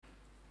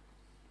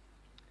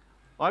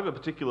I have a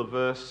particular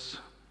verse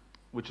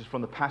which is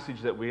from the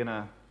passage that we're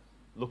going to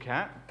look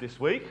at this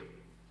week,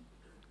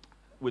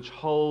 which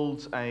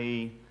holds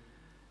a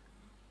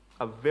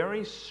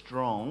very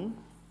strong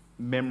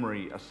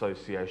memory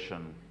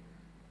association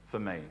for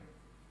me.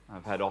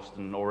 I've had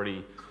Austin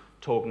already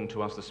talking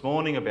to us this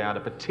morning about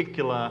a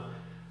particular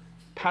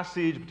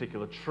passage, a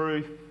particular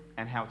truth,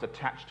 and how it's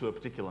attached to a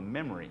particular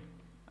memory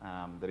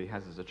that he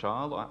has as a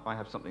child. I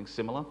have something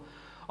similar.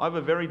 I have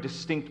a very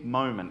distinct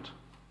moment,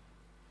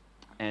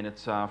 and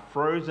it's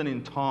frozen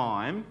in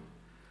time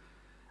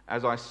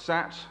as I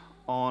sat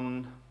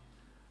on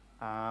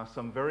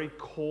some very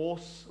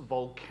coarse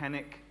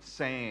volcanic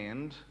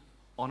sand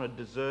on a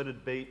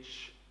deserted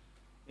beach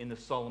in the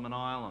Solomon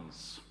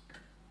Islands.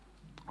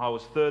 I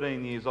was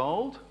 13 years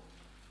old,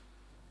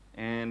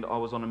 and I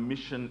was on a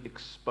mission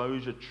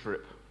exposure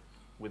trip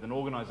with an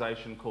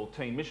organisation called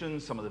Teen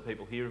Missions. Some of the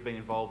people here have been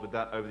involved with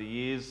that over the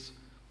years.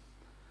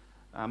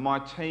 My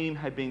team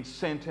had been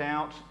sent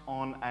out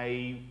on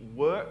a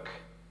work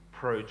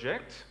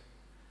project,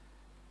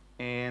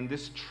 and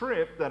this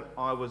trip that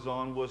I was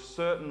on was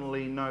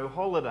certainly no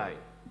holiday.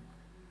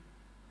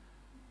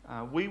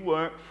 We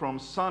worked from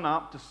sun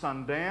up to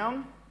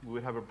sundown. We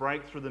would have a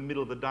break through the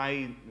middle of the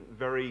day,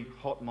 very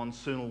hot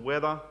monsoonal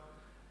weather,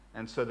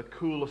 and so the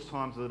coolest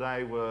times of the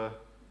day were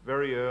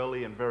very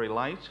early and very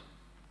late.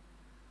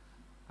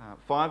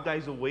 5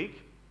 days a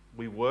week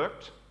we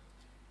worked.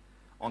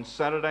 On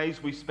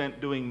Saturdays we spent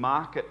doing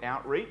market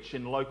outreach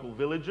in local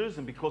villages,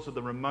 and because of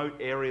the remote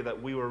area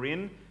that we were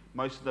in,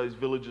 most of those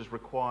villages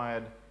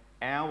required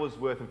hours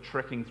worth of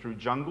trekking through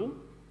jungle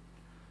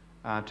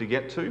to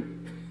get to.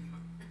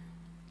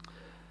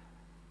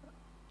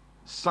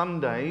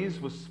 Sundays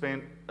was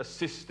spent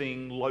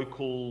assisting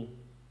local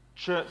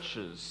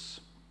churches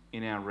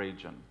in our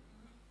region.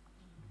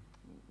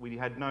 We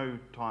had no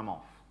time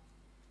off.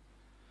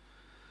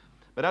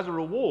 But as a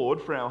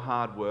reward for our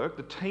hard work,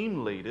 the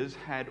team leaders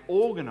had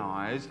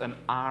organised an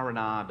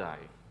R&R day,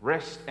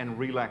 rest and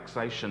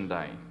relaxation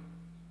day.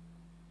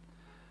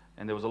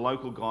 And there was a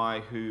local guy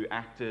who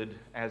acted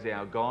as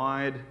our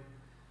guide,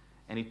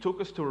 and he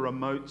took us to a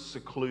remote,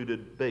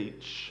 secluded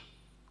beach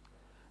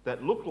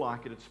that looked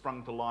like it had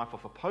sprung to life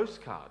off a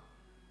postcard.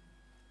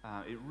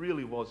 It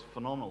really was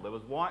phenomenal. There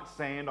was white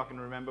sand, I can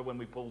remember when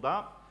we pulled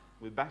up.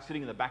 We were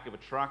sitting in the back of a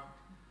truck.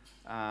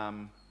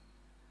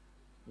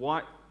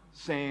 White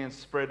sand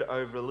spread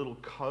over a little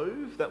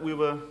cove that we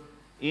were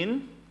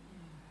in,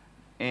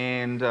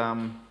 and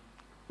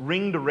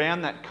ringed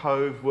around that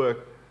cove were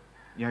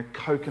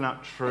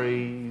coconut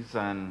trees,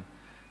 and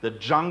the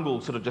jungle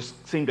sort of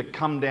just seemed to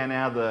come down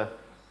out of the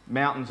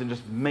mountains and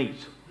just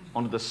meet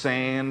onto the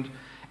sand.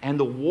 And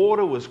the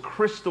water was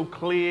crystal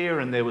clear,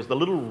 and there was the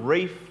little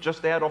reef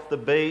just out off the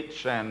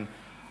beach, and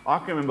I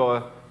can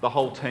remember the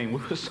whole team,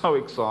 we were so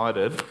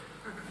excited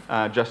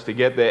just to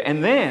get there.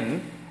 And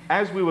then,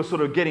 as we were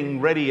sort of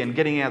getting ready and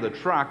getting out of the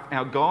truck,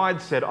 our guide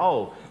said,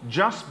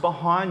 just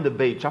behind the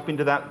beach, up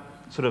into that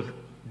sort of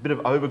bit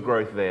of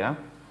overgrowth there,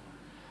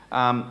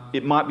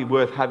 it might be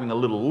worth having a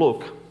little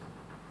look.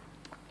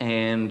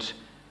 And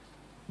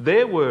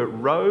there were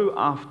row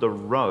after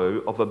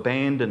row of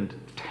abandoned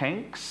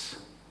tanks,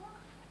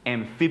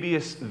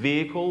 amphibious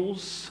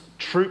vehicles,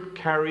 troop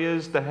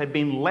carriers that had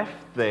been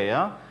left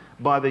there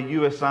by the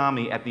US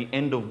Army at the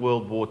end of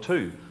World War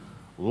II,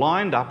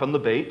 lined up on the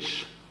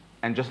beach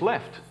and just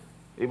left.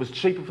 It was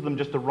cheaper for them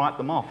just to write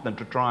them off than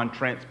to try and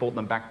transport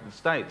them back to the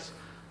States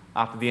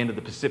after the end of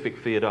the Pacific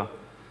Theatre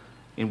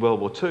in World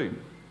War II.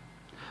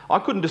 I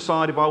couldn't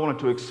decide if I wanted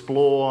to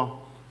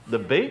explore the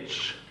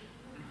beach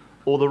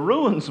or the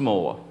ruins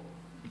more.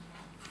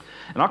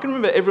 And I can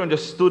remember everyone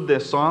just stood there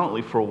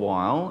silently for a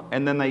while,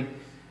 and then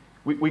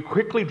we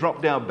quickly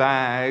dropped our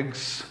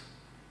bags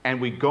and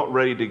we got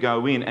ready to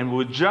go in, and we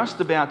were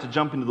just about to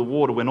jump into the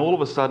water when all of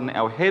a sudden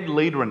our head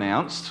leader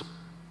announced,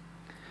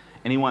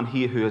 anyone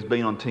here who has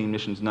been on Teen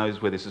Missions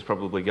knows where this is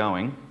probably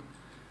going,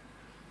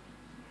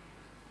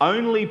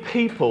 only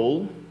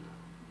people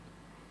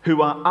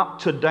who are up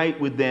to date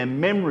with their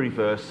memory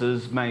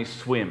verses may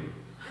swim.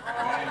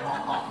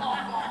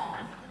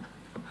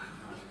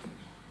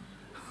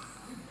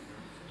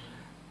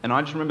 And I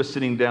just remember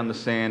sitting down the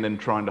sand and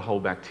trying to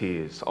hold back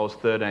tears. I was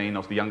 13, I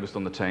was the youngest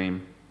on the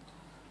team.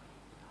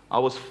 I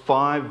was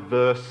 5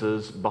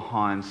 verses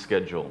behind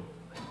schedule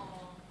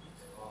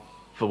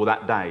for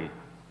that day.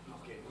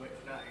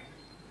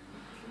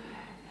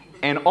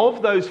 And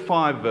of those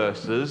 5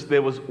 verses,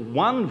 there was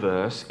one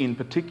verse in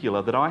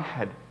particular that I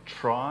had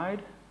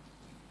tried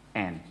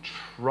and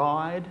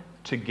tried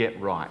to get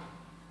right.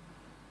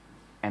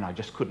 And I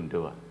just couldn't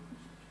do it.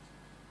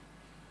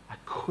 I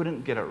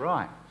couldn't get it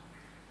right.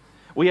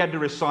 We had to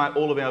recite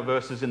all of our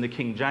verses in the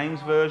King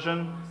James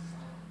Version,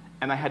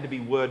 and they had to be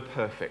word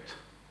perfect.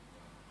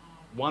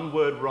 One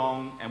word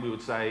wrong, and they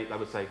would say,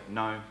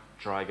 no,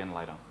 try again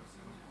later.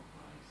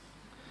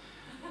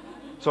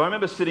 So I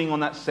remember sitting on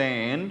that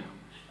sand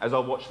as I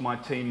watched my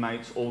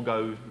teammates all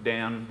go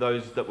down,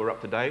 those that were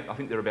up to date. I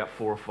think there were about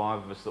 4 or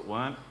 5 of us that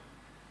weren't.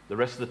 The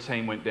rest of the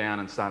team went down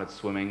and started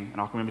swimming, and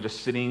I can remember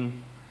just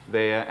sitting,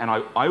 there, and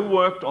I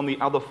worked on the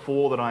other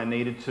 4 that I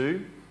needed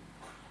to.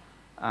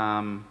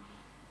 I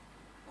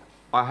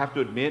have to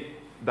admit,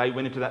 they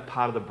went into that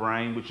part of the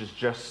brain which is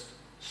just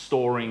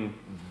storing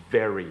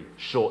very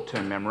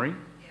short-term memory.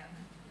 Yeah.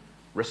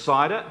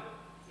 Recite it,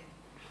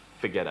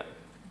 forget it.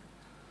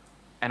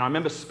 And I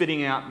remember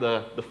spitting out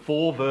the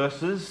 4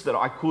 verses that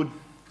I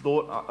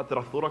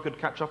thought I could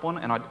catch up on,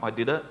 and I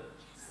did it.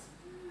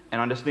 And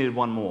I just needed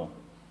 1 more.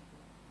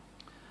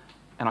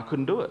 And I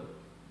couldn't do it.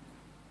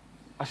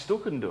 I still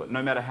couldn't do it.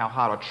 No matter how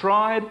hard I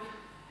tried,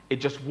 it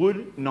just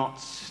would not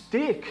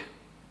stick.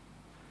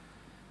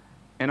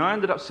 And I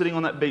ended up sitting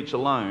on that beach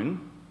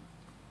alone.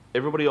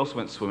 Everybody else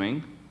went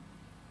swimming.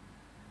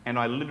 And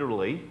I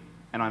literally,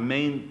 and I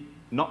mean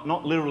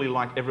not literally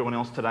like everyone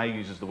else today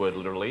uses the word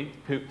literally,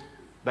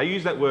 they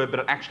use that word,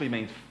 but it actually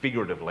means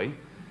figuratively.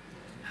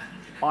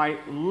 I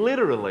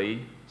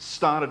literally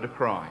started to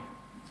cry.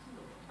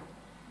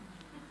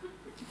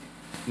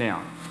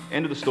 Now,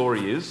 end of the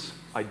story is,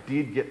 I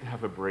did get to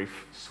have a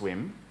brief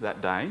swim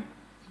that day.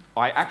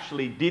 I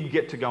actually did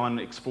get to go and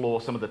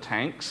explore some of the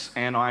tanks,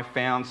 and I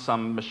found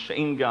some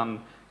machine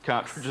gun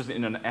cartridges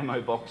in an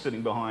ammo box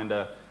sitting behind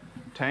a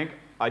tank.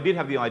 I did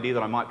have the idea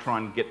that I might try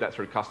and get that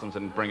through customs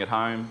and bring it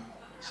home.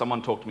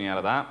 Someone talked me out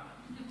of that.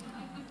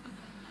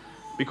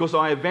 Because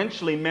I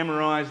eventually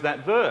memorised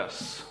that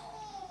verse.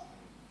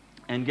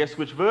 And guess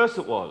which verse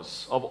it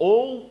was? Of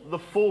all the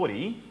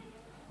 40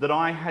 that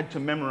I had to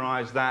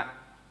memorise that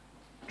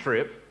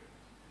trip,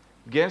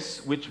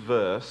 guess which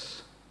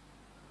verse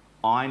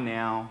I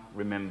now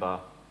remember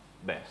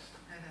best?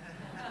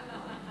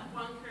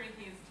 1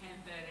 Corinthians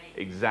 10:13.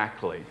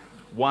 Exactly.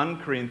 1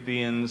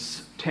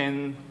 Corinthians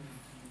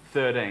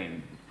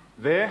 10:13.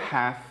 There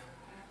hath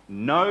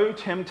no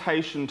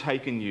temptation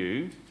taken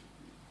you,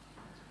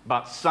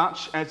 but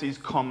such as is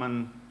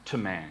common to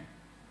man.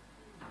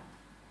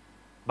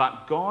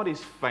 But God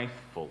is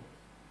faithful,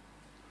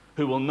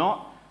 who will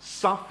not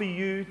suffer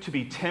you to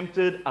be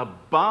tempted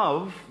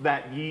above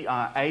that ye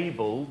are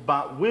able,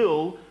 but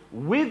will,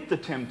 with the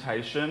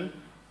temptation,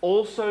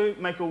 also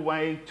make a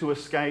way to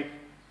escape,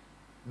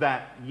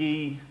 that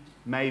ye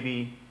may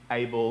be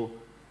able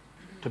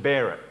to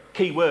bear it.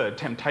 Key word,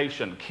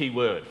 temptation. Key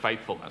word,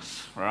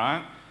 faithfulness.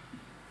 Right?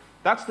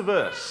 That's the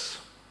verse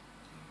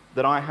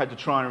that I had to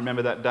try and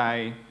remember that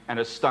day, and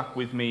has stuck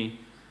with me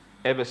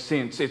ever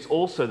since. It's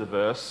also the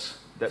verse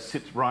that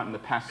sits right in the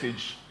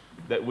passage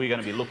that we're going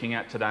to be looking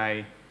at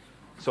today.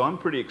 So I'm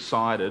pretty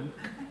excited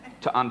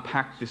to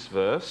unpack this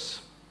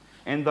verse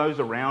and those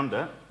around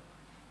it.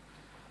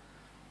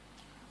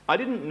 I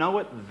didn't know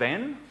it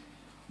then,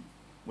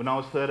 when I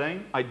was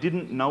 13. I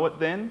didn't know it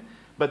then,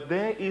 but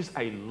there is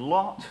a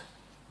lot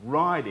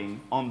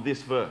riding on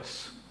this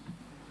verse.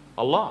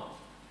 A lot.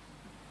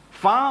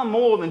 Far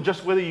more than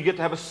just whether you get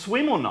to have a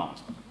swim or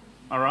not.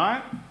 All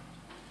right?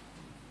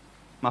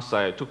 Must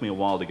say, it took me a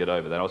while to get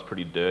over that. I was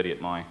pretty dirty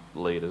at my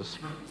leaders.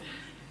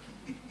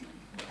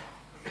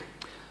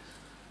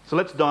 So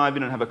let's dive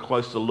in and have a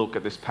closer look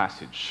at this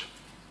passage.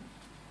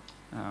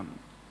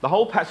 The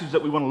whole passage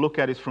that we want to look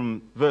at is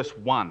from verse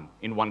 1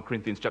 in 1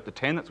 Corinthians chapter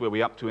 10. That's where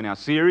we're up to in our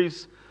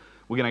series.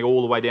 We're going to go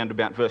all the way down to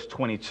about verse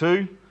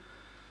 22.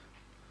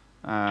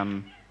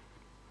 And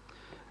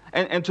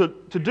to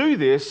do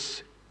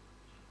this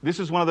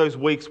is one of those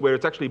weeks where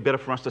it's actually better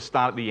for us to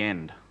start at the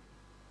end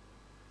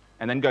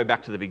and then go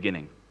back to the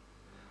beginning.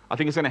 I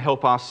think it's going to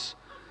help us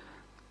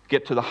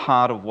get to the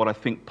heart of what I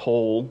think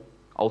Paul,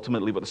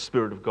 ultimately what the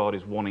Spirit of God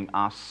is wanting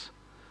us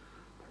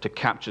to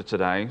capture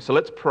today. So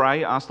let's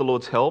pray, ask the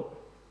Lord's help,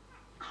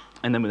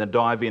 and then we're going to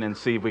dive in and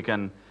see if we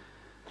can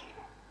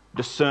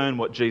discern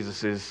what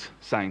Jesus is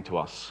saying to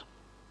us.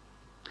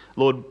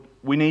 Lord,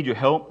 we need your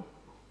help.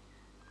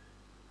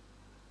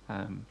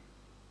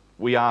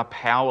 We are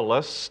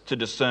powerless to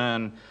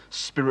discern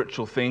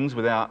spiritual things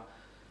without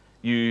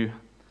you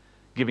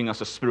giving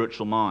us a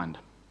spiritual mind.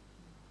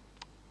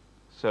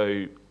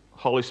 So,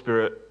 Holy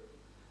Spirit,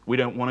 we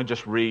don't want to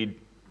just read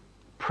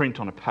print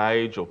on a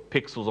page or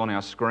pixels on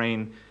our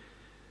screen.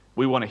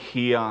 We want to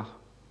hear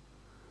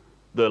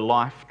the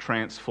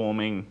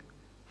life-transforming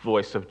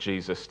voice of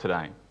Jesus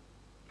today.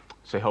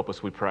 So help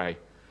us, we pray.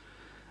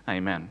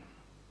 Amen.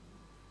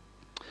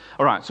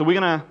 All right, so we're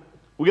going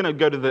to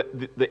go to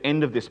the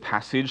end of this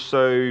passage.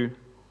 So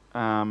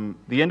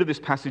the end of this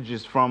passage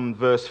is from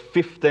verse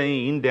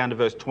 15 down to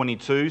verse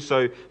 22.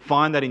 So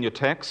find that in your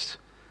text.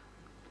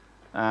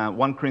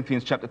 1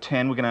 Corinthians chapter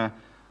 10, we're going to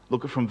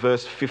look at from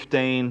verse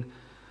 15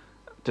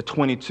 to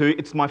 22.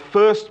 It's my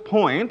first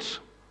point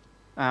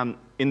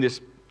in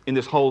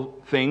this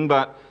whole thing,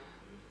 but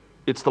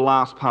it's the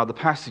last part of the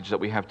passage that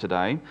we have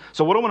today.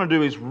 So what I want to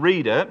do is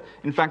read it.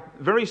 In fact,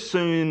 very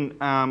soon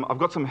I've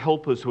got some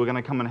helpers who are going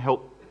to come and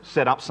help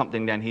set up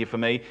something down here for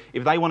me.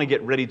 If they want to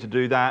get ready to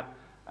do that,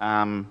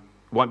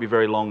 won't be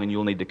very long and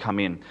you'll need to come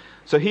in.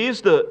 So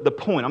here's the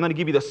point. I'm going to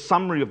give you the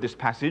summary of this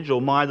passage,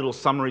 or my little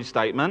summary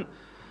statement,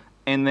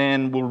 and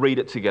then we'll read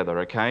it together,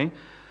 okay?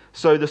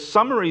 So the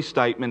summary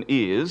statement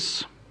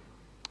is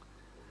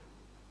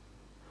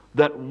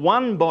that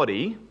one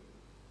body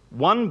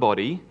One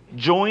body,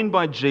 joined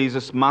by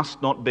Jesus,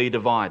 must not be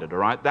divided, all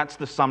right? That's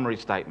the summary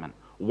statement.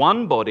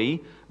 One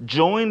body,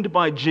 joined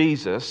by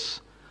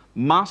Jesus,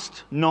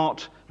 must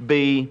not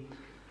be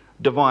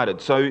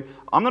divided. So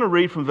I'm going to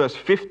read from verse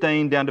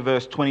 15 down to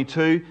verse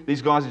 22.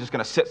 These guys are just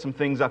going to set some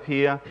things up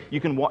here.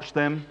 You can watch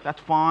them,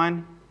 that's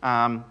fine,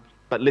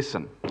 but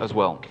listen as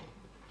well.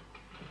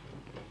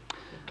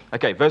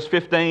 Okay, verse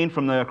 15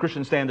 from the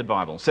Christian Standard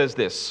Bible says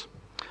this: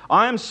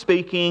 I am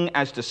speaking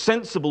as to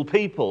sensible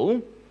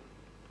people.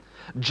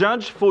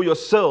 Judge for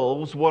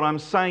yourselves what I'm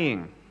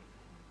saying.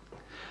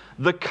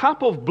 The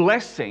cup of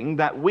blessing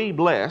that we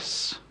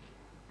bless,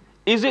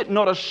 is it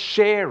not a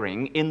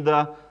sharing in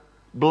the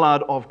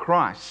blood of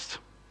Christ?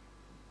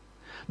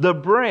 The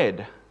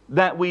bread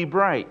that we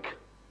break,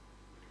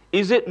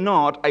 is it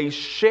not a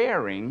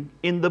sharing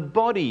in the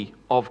body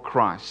of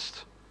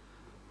Christ?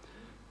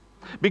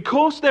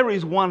 Because there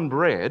is one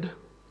bread,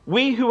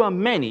 we who are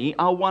many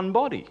are one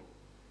body,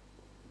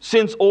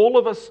 since all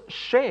of us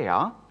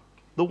share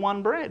the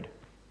one bread.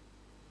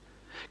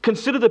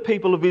 Consider the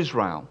people of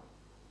Israel.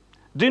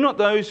 Do not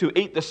those who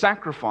eat the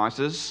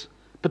sacrifices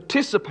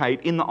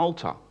participate in the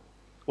altar?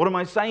 What am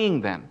I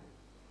saying then?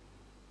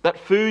 That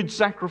food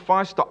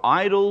sacrificed to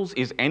idols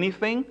is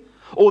anything?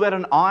 Or that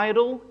an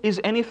idol is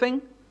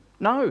anything?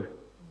 No.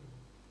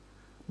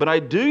 But I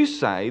do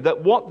say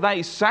that what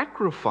they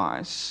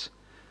sacrifice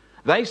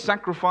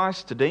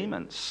to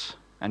demons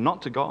and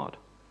not to God.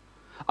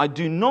 I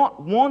do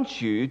not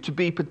want you to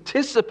be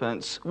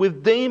participants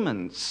with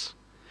demons.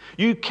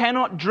 You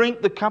cannot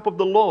drink the cup of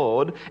the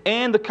Lord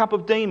and the cup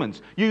of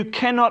demons. You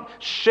cannot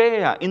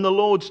share in the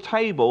Lord's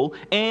table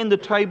and the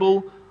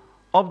table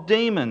of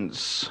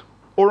demons.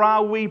 Or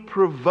are we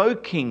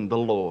provoking the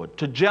Lord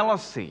to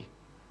jealousy?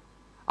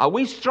 Are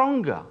we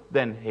stronger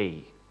than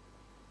He?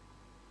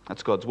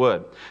 That's God's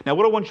word. Now,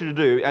 what I want you to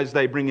do as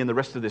they bring in the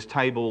rest of this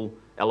table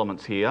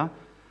elements here,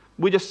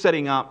 we're just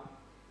setting up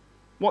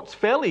what's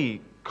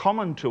fairly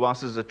common to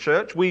us as a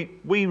church. We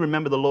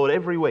remember the Lord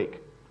every week.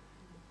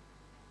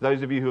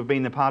 Those of you who have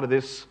been a part of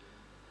this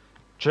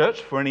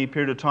church for any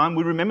period of time,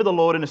 we remember the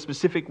Lord in a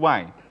specific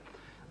way.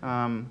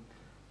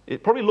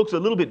 It probably looks a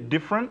little bit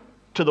different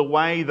to the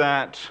way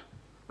that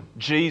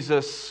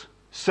Jesus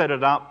set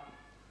it up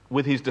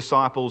with His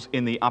disciples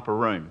in the upper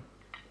room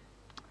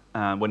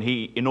when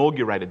He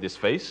inaugurated this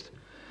feast.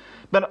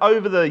 But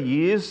over the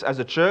years as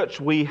a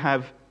church, we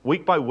have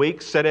week by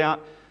week set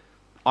out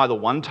either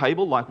one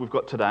table like we've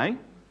got today,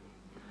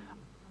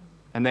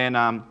 and then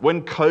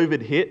when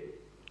COVID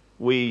hit,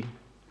 we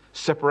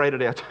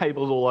separated our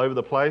tables all over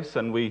the place,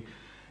 and we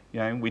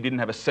didn't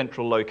have a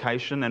central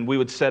location, and we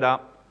would set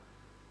up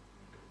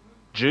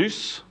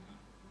juice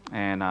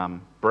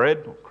and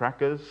bread or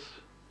crackers,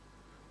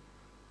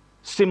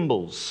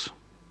 symbols.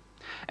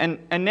 And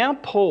now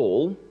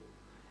Paul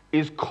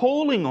is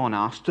calling on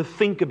us to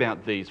think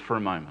about these for a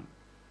moment.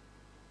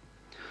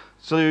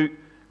 So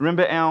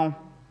remember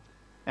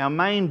our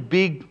main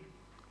big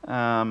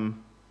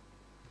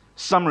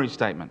summary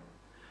statement.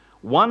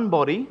 One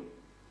body,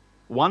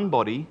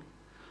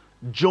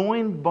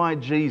 joined by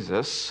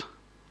Jesus,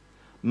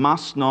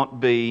 must not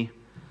be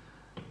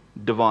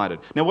divided.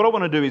 Now, what I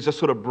want to do is just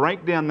sort of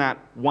break down that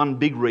one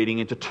big reading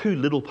into two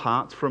little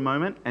parts for a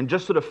moment and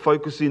just sort of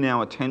focus in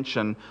our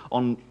attention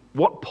on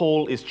what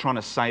Paul is trying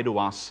to say to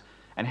us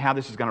and how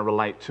this is going to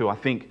relate to, I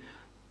think,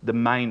 the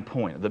main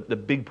point, the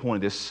big point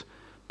of this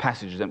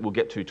passage that we'll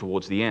get to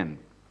towards the end.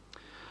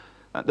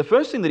 The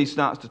first thing that he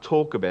starts to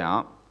talk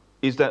about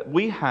is that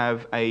we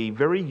have a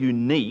very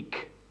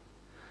unique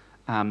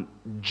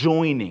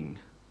joining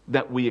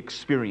that we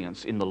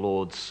experience in the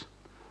Lord's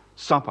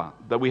Supper,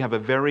 that we have a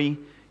very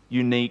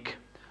unique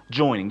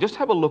joining. Just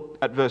have a look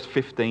at verse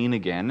 15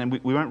 again, and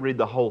we won't read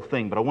the whole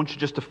thing, but I want you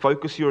just to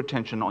focus your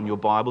attention on your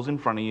Bibles in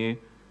front of you.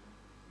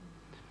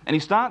 And he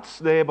starts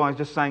there by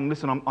just saying,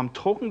 listen, I'm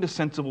talking to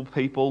sensible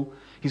people.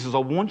 He says, I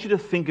want you to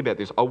think about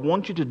this. I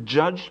want you to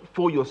judge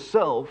for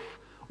yourself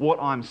what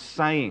I'm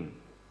saying.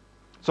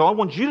 So I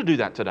want you to do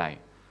that today.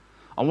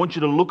 I want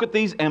you to look at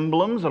these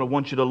emblems, and I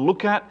want you to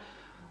look at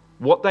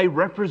what they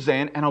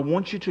represent, and I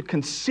want you to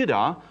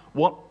consider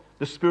what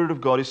the Spirit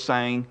of God is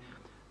saying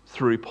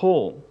through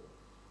Paul.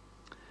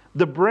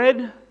 The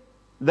bread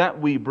that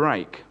we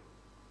break.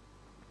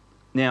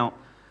 Now,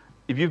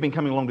 if you've been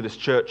coming along to this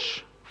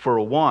church for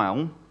a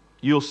while,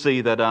 you'll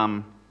see that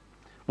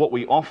what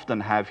we often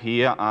have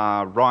here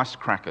are rice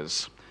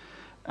crackers.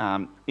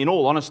 In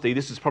all honesty,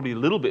 this is probably a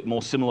little bit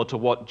more similar to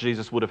what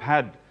Jesus would have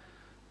had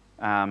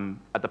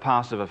at the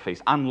Passover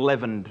feast.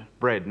 Unleavened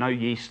bread, no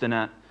yeast in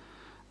it,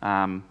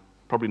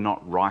 probably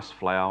not rice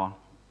flour,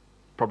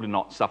 probably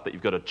not stuff that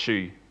you've got to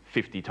chew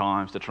 50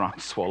 times to try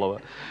and swallow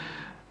it.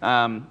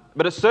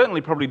 But it certainly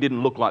probably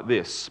didn't look like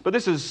this. But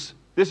this is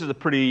a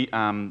pretty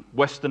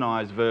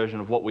westernized version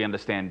of what we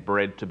understand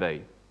bread to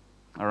be.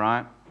 All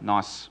right?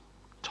 Nice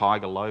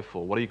tiger loaf,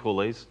 or what do you call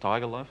these?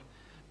 Tiger loaf?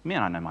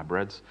 Man, I know my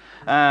breads.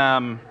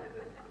 Paul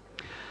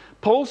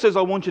says,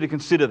 I want you to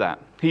consider that.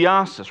 He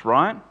asks us,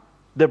 right?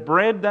 The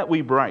bread that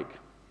we break.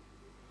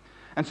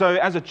 And so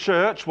as a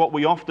church, what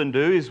we often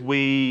do is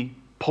we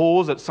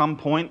pause at some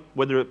point,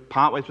 whether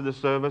partway through the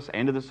service,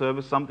 end of the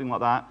service, something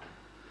like that,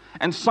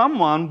 and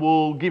someone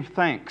will give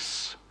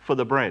thanks for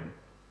the bread.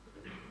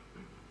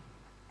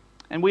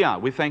 And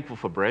we're thankful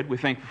for bread. We're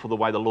thankful for the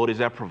way the Lord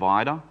is our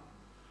provider.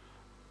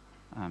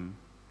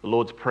 The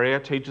Lord's Prayer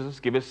teaches us,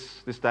 give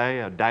us this day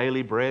our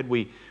daily bread.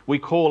 We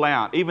call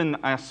out, even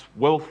as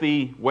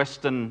wealthy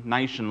Western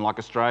nation like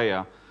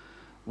Australia,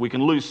 we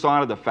can lose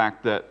sight of the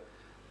fact that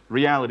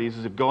reality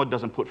is if God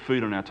doesn't put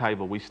food on our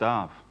table, we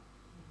starve.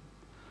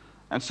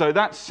 And so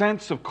that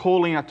sense of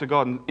calling out to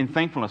God in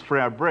thankfulness for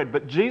our bread,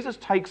 but Jesus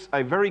takes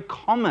a very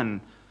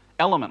common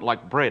element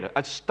like bread,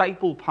 a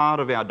staple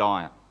part of our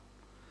diet.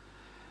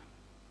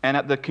 And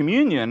at the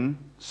communion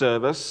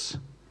service,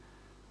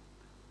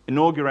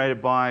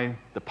 inaugurated by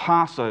the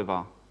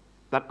Passover,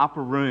 that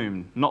upper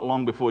room, not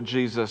long before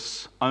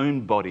Jesus'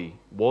 own body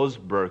was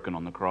broken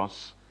on the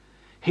cross,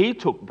 he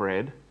took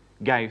bread,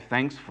 gave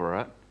thanks for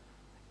it,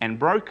 and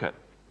broke it.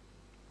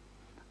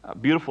 A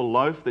beautiful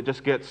loaf that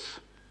just gets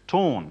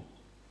torn,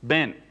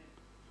 bent,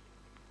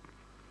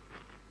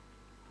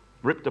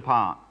 ripped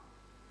apart.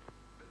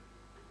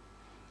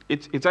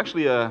 It's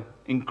actually an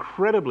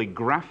incredibly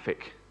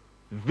graphic,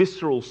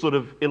 visceral sort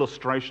of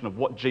illustration of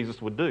what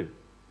Jesus would do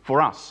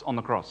for us on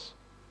the cross.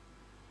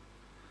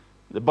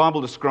 The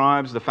Bible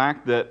describes the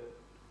fact that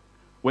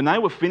when they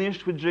were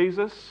finished with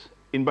Jesus,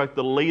 in both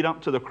the lead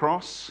up to the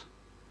cross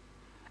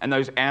and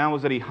those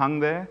hours that he hung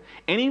there,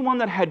 anyone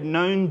that had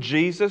known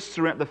Jesus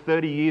throughout the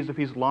 30 years of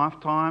his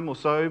lifetime or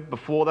so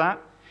before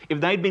that,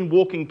 if they'd been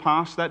walking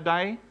past that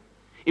day,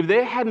 if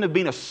there hadn't have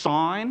been a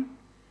sign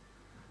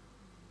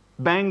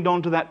banged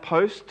onto that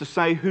post to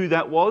say who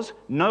that was,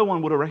 no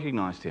one would have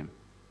recognized him.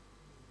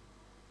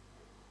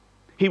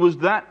 He was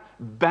that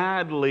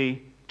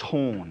badly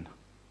torn.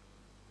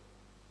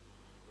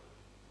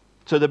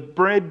 So the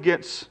bread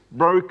gets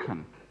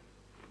broken.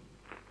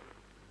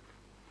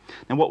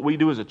 And what we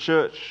do as a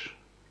church,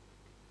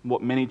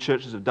 what many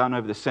churches have done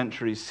over the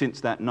centuries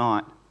since that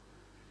night,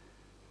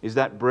 is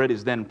that bread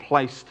is then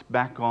placed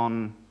back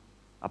on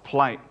a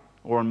plate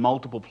or on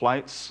multiple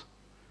plates.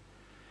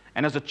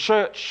 And as a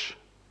church,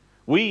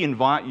 we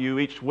invite you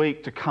each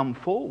week to come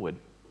forward.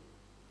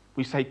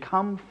 We say,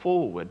 come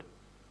forward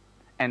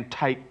and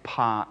take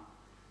part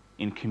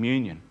in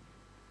communion.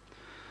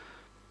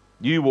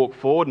 You walk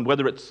forward, and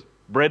whether it's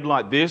bread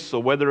like this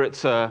or whether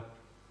it's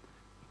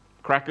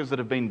crackers that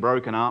have been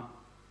broken up,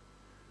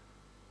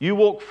 you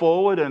walk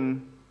forward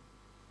and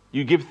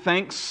you give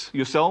thanks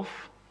yourself,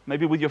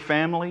 maybe with your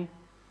family,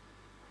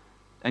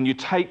 and you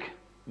take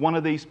one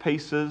of these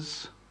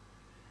pieces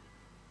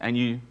and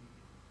you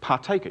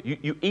partake it.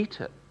 You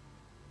eat it.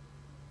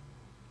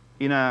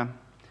 In a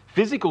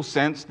physical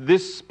sense,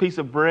 this piece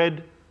of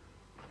bread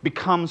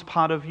becomes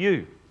part of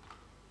you.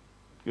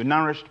 You're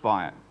nourished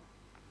by it.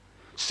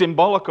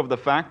 Symbolic of the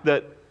fact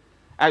that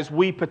as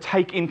we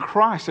partake in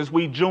Christ, as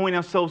we join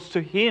ourselves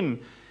to him,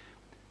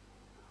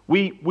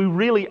 we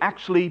really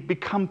actually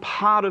become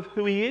part of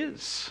who he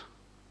is.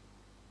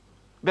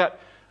 That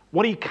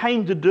what he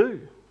came to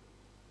do.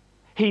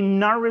 He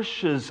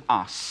nourishes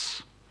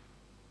us.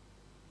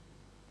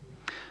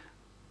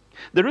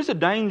 There is a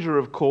danger,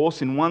 of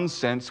course, in one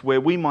sense,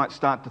 where we might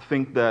start to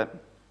think that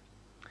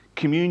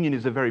communion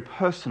is a very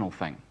personal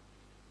thing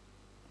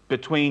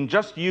between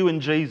just you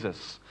and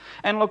Jesus.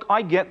 And look,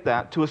 I get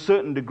that to a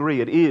certain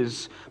degree, it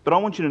is, but I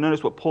want you to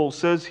notice what Paul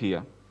says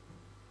here.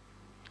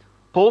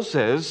 Paul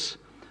says,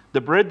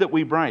 the bread that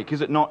we break,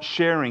 is it not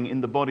sharing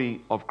in the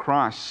body of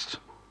Christ?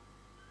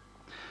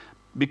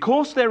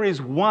 Because there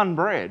is one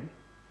bread,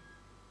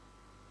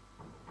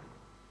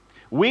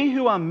 we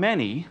who are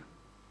many,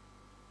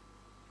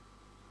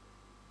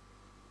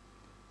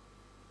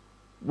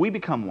 we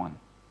become one.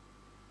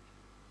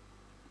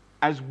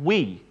 As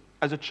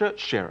a church,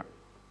 share it.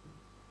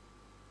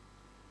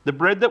 The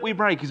bread that we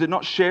break, is it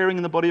not sharing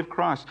in the body of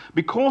Christ?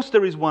 Because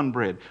there is one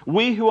bread,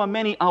 we who are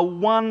many are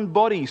one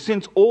body,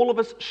 since all of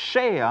us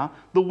share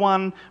the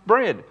one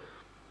bread.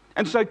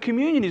 And so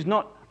communion is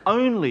not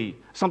only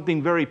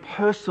something very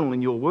personal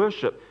in your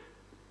worship.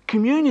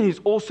 Communion is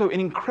also an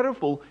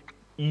incredible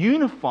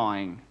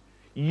unifying,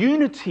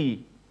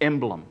 unity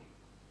emblem,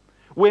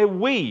 where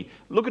we,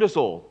 look at us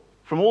all,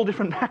 from all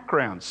different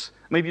backgrounds.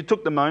 I mean, if you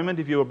took the moment,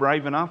 if you were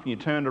brave enough and you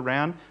turned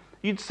around,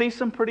 you'd see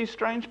some pretty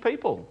strange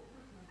people.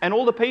 And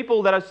all the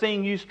people that are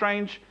seeing you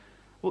strange,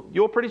 well,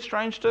 you're pretty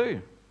strange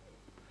too.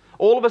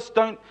 All of us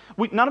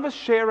none of us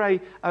share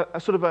a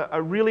sort of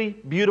a really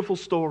beautiful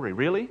story,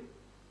 really.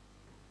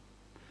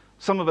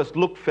 Some of us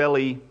look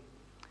fairly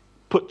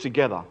put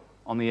together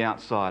on the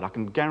outside. I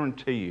can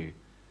guarantee you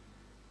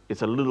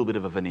it's a little bit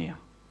of a veneer.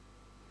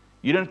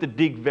 You don't have to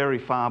dig very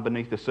far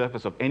beneath the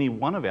surface of any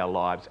one of our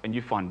lives and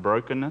you find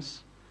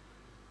brokenness,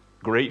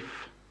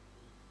 grief,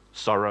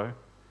 sorrow,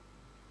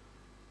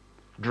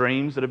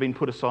 dreams that have been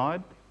put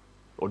aside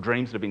or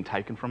dreams that have been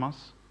taken from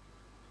us.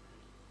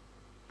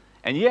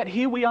 And yet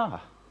here we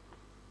are.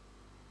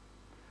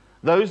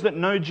 Those that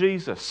know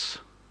Jesus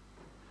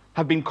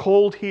have been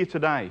called here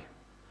today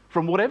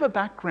from whatever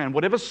background,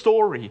 whatever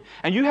story,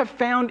 and you have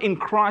found in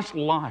Christ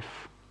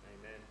life.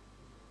 Amen.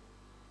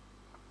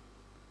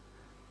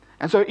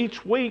 And so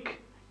each week,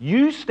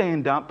 you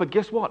stand up, but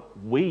guess what?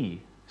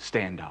 We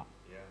stand up.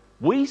 Yeah.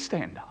 We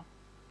stand up.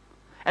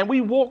 And we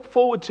walk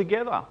forward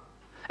together.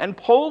 And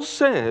Paul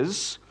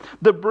says,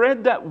 the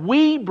bread that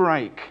we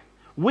break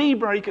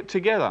it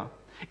together.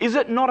 Is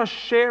it not a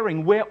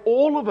sharing where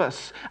all of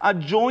us are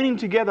joining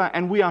together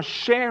and we are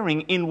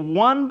sharing in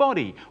one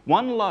body,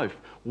 one loaf,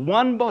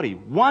 one body,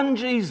 one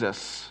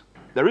Jesus?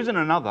 There isn't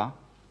another.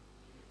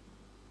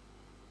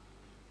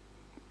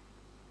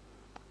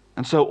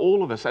 And so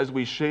all of us, as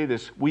we share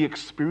this, we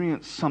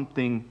experience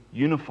something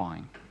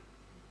unifying.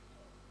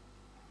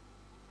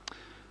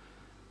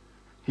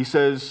 He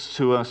says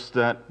to us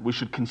that we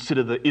should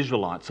consider the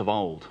Israelites of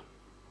old.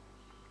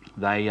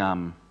 They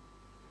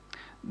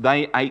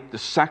ate the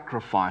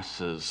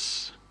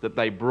sacrifices that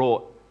they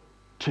brought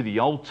to the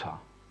altar.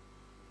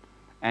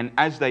 And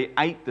as they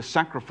ate the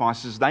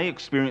sacrifices, they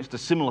experienced a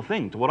similar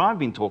thing to what I've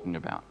been talking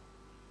about.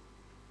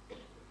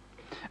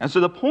 And so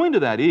the point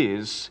of that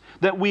is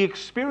that we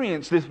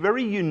experience this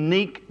very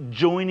unique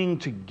joining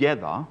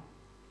together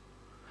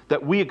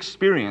that we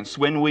experience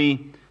when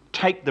we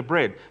take the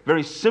bread.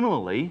 Very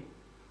similarly,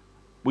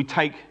 we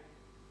take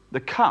the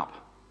cup.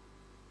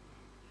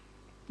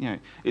 You know,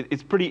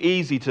 it's pretty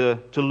easy to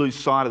lose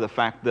sight of the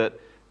fact that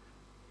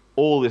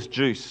all this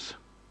juice,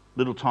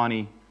 little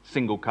tiny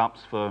single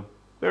cups for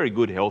very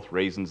good health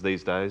reasons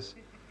these days.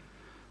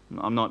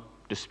 I'm not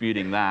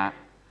disputing that.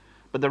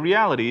 But the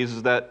reality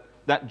is that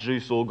that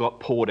juice all got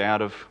poured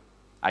out of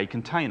a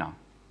container.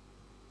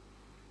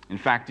 In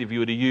fact, if you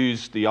were to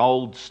use the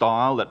old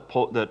style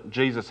that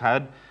Jesus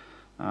had,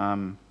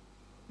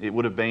 it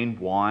would have been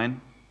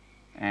wine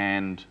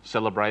and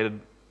celebrated,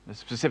 a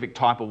specific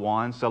type of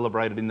wine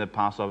celebrated in the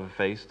Passover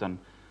feast. And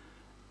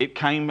it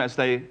came as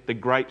the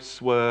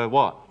grapes were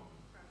what?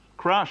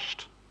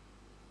 Crushed.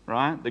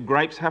 Right? The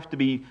grapes have to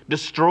be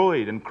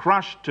destroyed and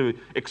crushed to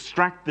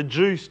extract the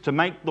juice, to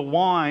make the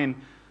wine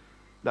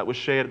that was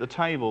shared at the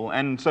table.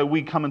 And so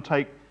we come and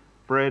take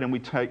bread and we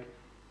take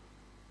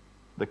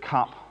the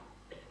cup.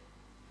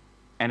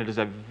 And it is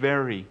a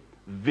very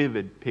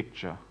vivid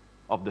picture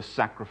of the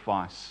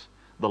sacrifice,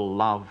 the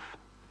love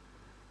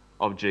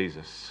of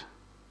Jesus.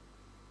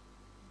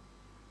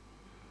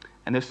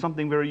 And there's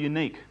something very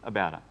unique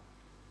about it.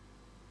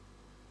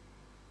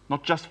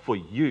 Not just for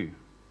you,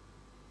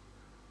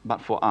 but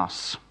for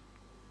us.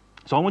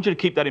 So I want you to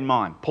keep that in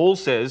mind. Paul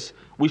says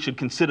we should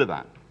consider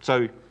that.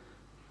 So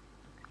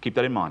keep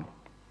that in mind.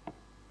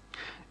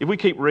 If we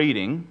keep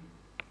reading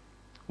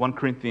 1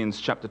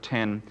 Corinthians chapter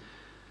 10,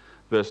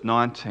 verse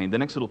 19, the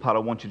next little part I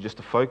want you just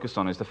to focus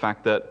on is the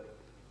fact that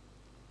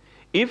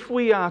if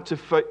we are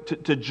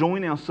to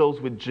join ourselves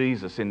with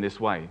Jesus in this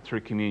way,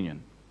 through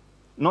communion,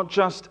 not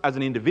just as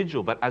an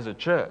individual, but as a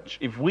church,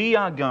 if we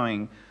are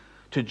going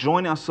to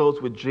join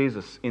ourselves with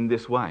Jesus in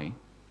this way,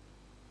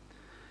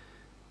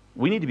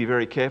 we need to be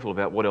very careful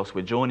about what else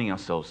we're joining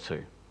ourselves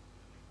to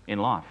in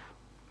life.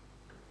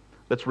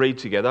 Let's read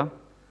together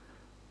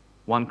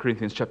 1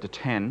 Corinthians chapter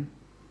 10,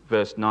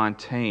 verse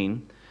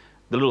 19.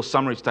 The little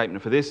summary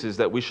statement for this is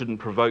that we shouldn't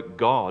provoke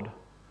God.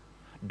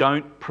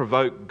 Don't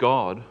provoke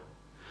God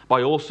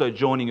by also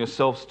joining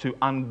yourselves to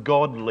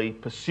ungodly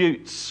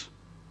pursuits.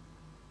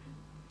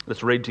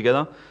 Let's read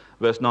together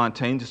verse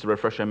 19 just to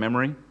refresh our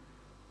memory.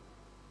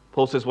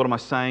 Paul says, what am I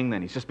saying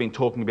then? He's just been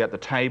talking about the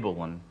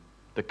table and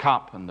the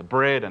cup and the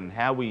bread and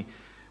how we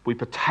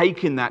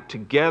partake in that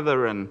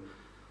together. And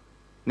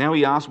now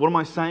he asks, what am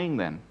I saying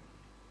then?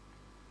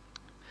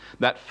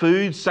 That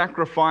food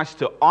sacrificed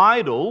to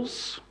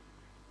idols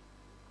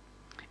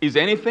is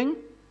anything?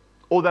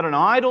 Or that an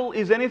idol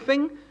is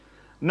anything?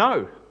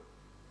 No.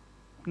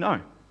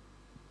 No.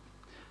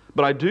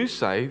 But I do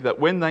say that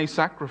when they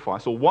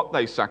sacrifice, or what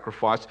they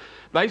sacrifice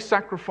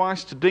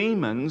to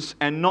demons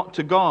and not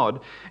to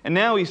God. And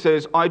now he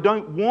says, I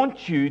don't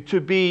want you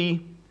to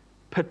be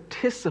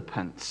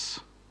participants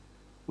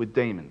with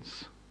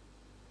demons.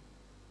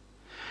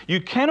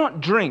 You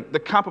cannot drink the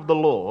cup of the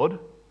Lord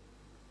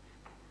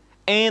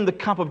and the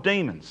cup of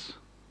demons.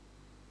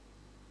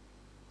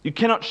 You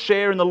cannot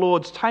share in the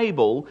Lord's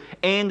table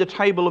and the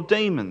table of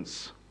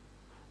demons.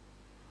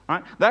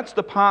 Right? That's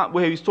the part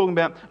where he's talking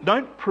about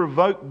don't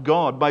provoke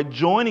God by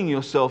joining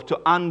yourself to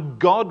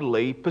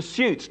ungodly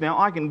pursuits. Now,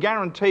 I can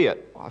guarantee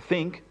it, I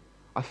think,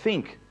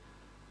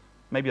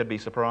 maybe I'd be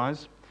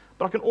surprised,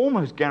 but I can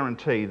almost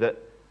guarantee that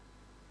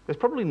there's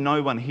probably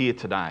no one here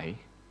today,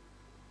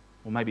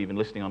 or maybe even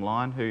listening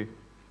online, who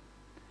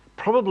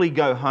probably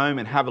go home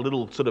and have a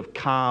little sort of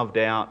carved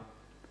out,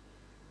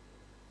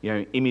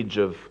 image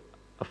of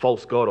a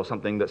false god or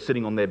something that's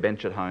sitting on their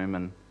bench at home,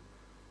 and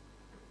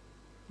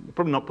they're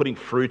probably not putting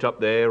fruit up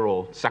there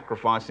or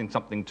sacrificing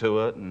something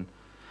to it. And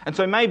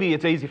so maybe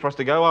it's easy for us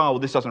to go, oh, well,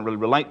 this doesn't really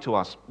relate to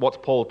us. What's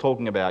Paul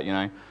talking about,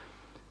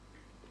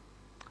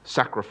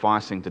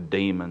 sacrificing to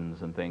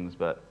demons and things.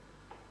 But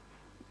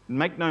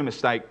make no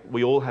mistake,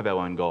 we all have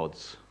our own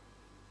gods.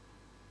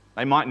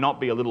 They might not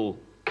be a little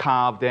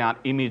carved out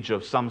image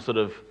of some sort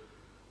of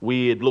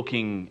weird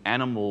looking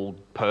animal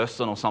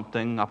person or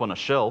something up on a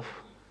shelf.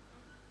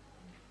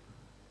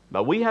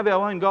 But we have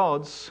our own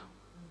gods.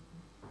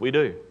 We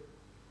do.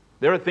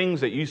 There are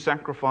things that you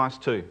sacrifice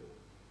too.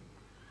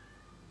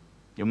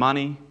 Your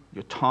money,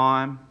 your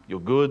time,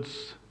 your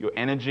goods, your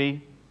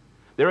energy.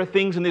 There are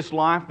things in this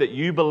life that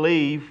you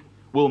believe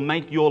will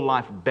make your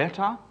life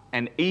better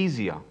and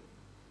easier.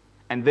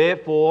 And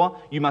therefore,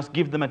 you must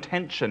give them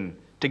attention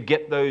to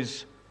get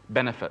those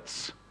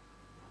benefits.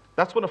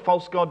 That's what a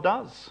false god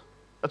does.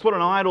 That's what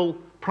an idol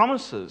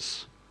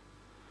promises.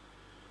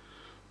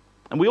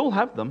 And we all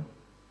have them.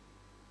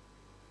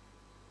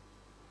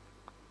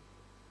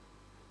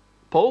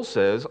 Paul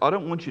says, I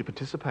don't want you to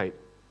participate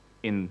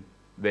in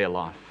their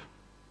life.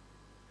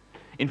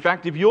 In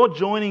fact, if you're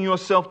joining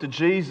yourself to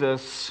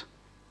Jesus,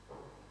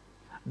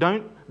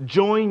 don't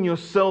join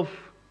yourself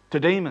to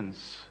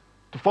demons,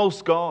 to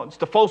false gods,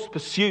 to false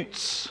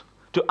pursuits,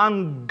 to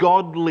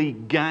ungodly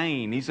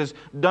gain. He says,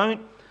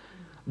 don't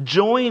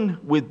join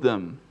with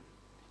them.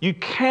 You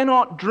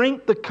cannot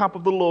drink the cup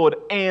of the Lord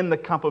and the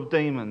cup of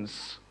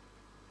demons.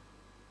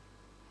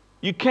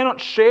 You cannot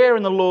share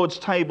in the Lord's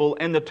table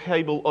and the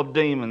table of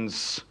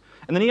demons.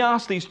 And then he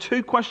asks these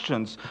two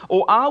questions.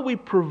 Or are we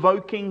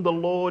provoking the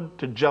Lord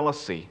to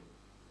jealousy?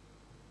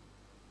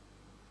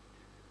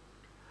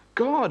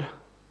 God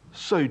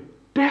so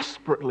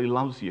desperately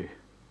loves you.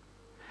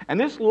 And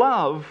this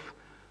love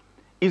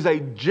is a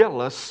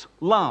jealous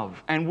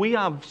love. And we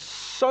are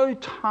so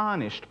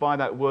tarnished by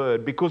that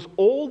word because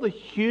all the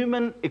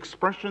human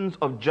expressions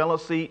of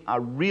jealousy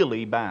are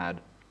really bad.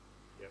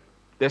 Yep.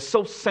 They're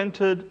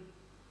self-centered.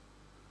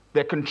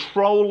 They're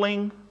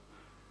controlling.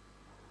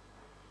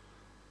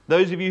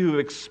 Those of you who have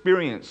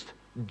experienced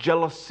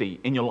jealousy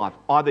in your life,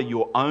 either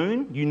your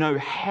own, you know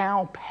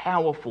how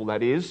powerful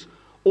that is,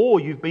 or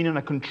you've been in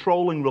a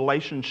controlling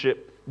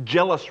relationship,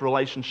 jealous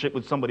relationship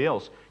with somebody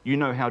else, you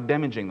know how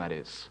damaging that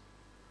is.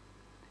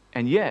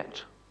 And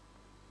yet,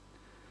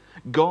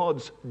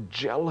 God's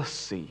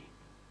jealousy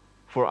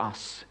for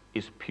us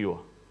is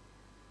pure.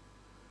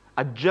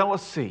 A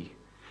jealousy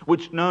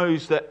which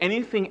knows that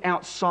anything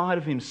outside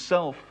of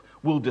himself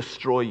will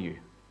destroy you.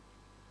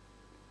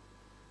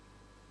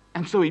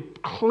 And so he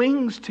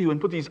clings to you and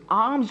puts his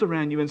arms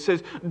around you and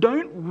says,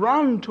 don't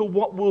run to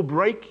what will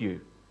break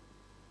you.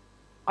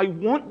 I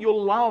want your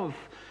love,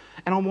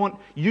 and I want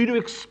you to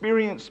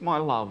experience my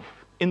love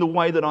in the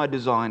way that I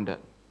designed it.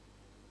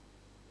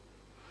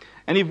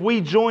 And if we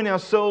join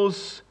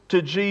ourselves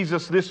to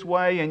Jesus this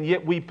way, and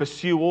yet we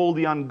pursue all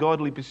the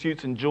ungodly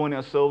pursuits and join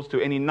ourselves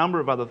to any number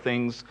of other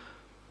things,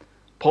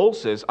 Paul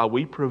says, are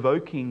we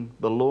provoking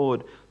the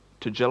Lord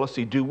to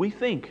jealousy? Do we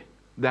think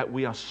that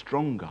we are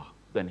stronger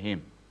than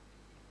him?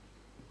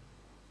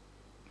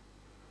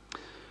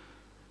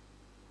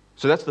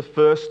 So that's the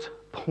first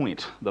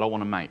point that I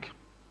want to make.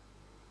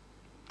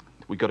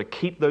 We've got to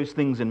keep those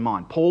things in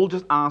mind. Paul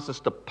just asks us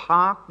to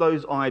park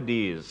those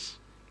ideas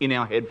in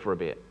our head for a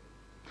bit.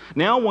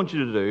 Now I want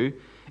you to do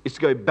is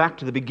to go back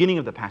to the beginning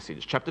of the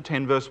passage, chapter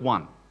 10, verse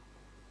 1.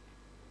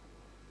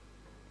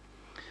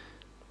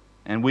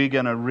 And we're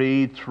going to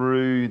read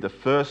through the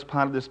first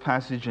part of this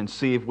passage and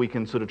see if we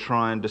can sort of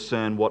try and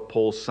discern what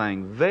Paul's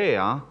saying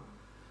there.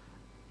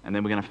 And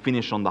then we're going to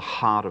finish on the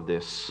heart of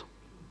this.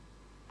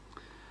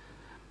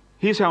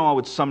 Here's how I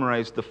would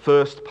summarize the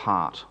first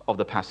part of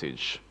the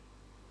passage.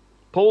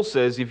 Paul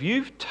says, if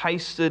you've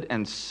tasted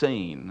and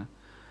seen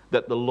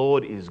that the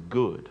Lord is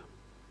good,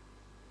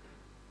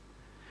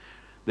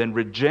 then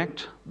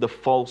reject the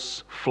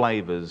false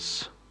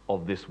flavors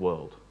of this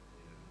world.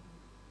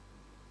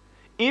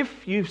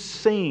 If you've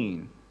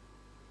seen,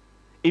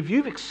 if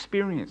you've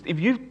experienced, if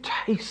you've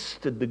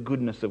tasted the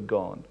goodness of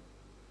God,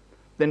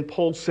 then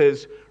Paul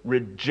says,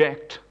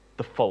 reject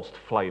the false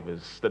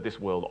flavors that this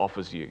world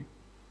offers you.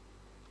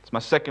 It's my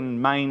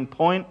second main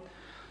point.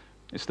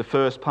 It's the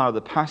first part of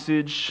the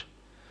passage.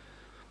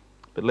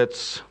 But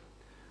let's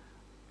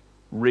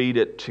read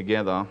it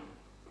together.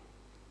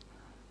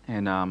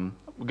 And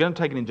we're going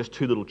to take it in just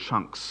two little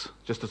chunks,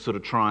 just to sort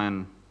of try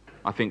and,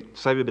 I think,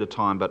 save a bit of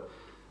time. But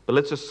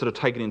let's just sort of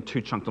take it in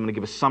two chunks. I'm going to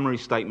give a summary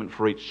statement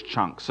for each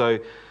chunk. So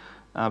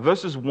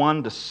verses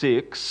 1 to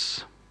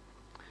 6,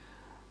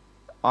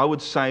 I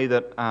would say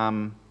that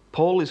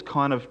Paul is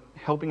kind of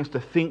helping us to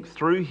think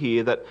through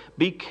here that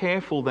be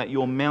careful that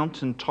your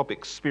mountaintop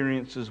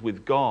experiences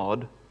with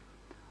God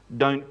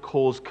don't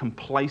cause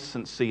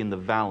complacency in the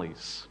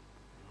valleys.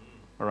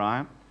 All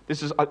right?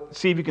 This is,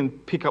 see if you can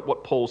pick up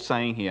what Paul's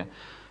saying here.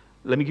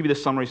 Let me give you the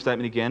summary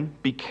statement again.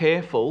 Be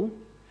careful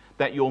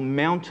that your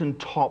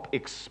mountaintop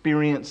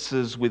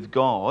experiences with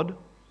God, do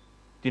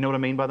you know what I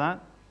mean by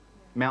that?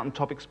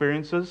 Mountaintop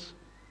experiences?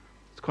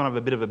 It's kind of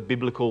a bit of a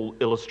biblical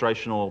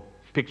illustration or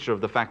picture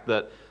of the fact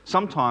that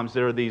sometimes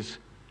there are these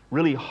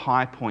really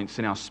high points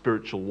in our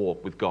spiritual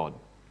walk with God.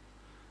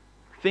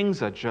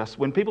 Things are just,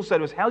 when people say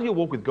to us, how's your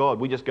walk with God?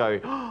 We just go,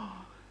 oh,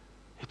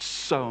 it's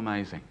so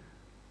amazing.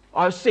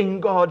 I've seen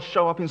God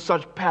show up in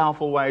such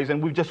powerful ways,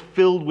 and we've just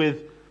filled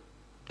with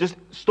just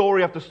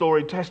story after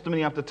story,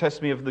 testimony after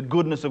testimony of the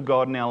goodness of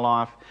God in our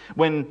life.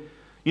 When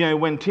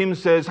Tim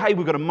says, hey,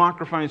 we've got a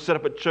microphone set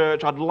up at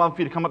church, I'd love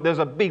for you to come up. There's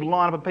a big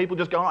lineup of people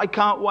just going, I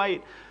can't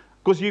wait.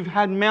 Because you've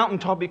had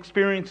mountaintop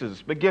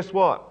experiences. But guess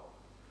what?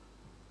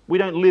 we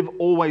don't live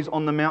always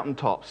on the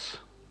mountaintops,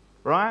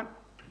 right?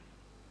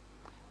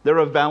 There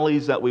are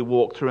valleys that we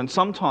walk through, and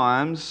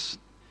sometimes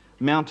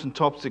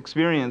mountaintops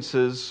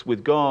experiences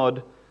with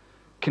God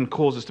can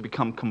cause us to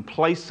become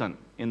complacent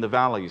in the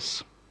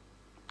valleys.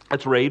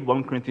 Let's read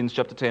 1 Corinthians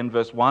chapter 10,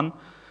 verse 1.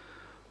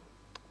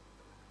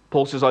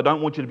 Paul says, I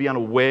don't want you to be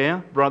unaware,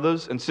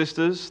 brothers and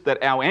sisters,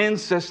 that our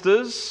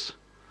ancestors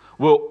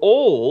were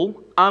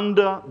all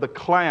under the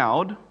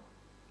cloud.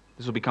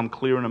 This will become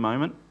clear in a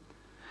moment.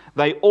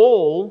 They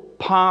all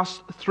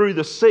passed through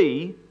the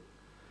sea,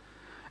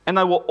 and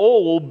they were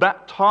all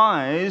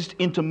baptized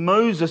into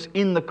Moses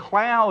in the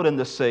cloud and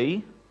the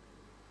sea.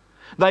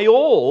 They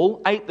all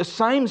ate the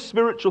same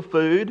spiritual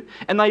food,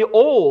 and they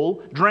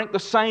all drank the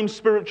same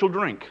spiritual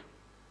drink.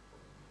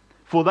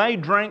 For they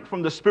drank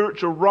from the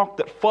spiritual rock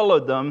that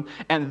followed them,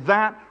 and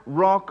that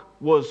rock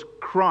was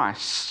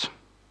Christ.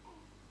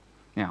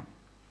 Now,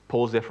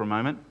 pause there for a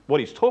moment. What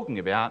he's talking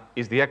about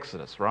is the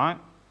Exodus, right?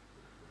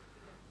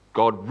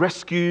 God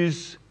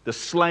rescues the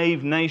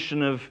slave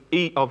nation of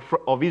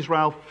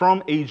Israel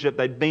from Egypt.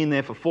 They'd been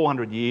there for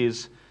 400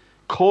 years,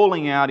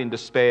 calling out in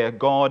despair.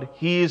 God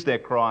hears their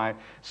cry,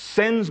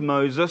 sends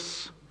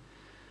Moses,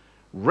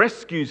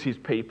 rescues his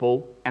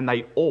people, and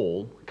they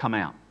all come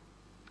out.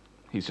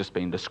 He's just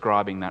been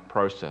describing that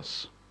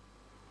process.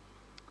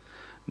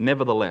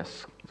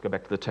 Nevertheless, let's go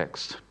back to the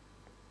text.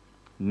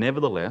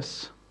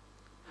 Nevertheless,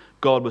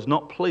 God was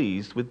not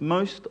pleased with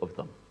most of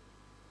them,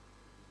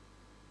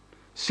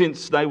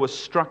 since they were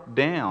struck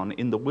down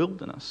in the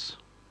wilderness.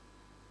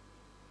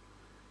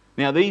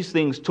 Now, these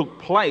things took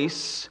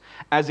place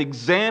as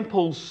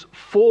examples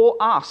for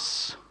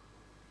us,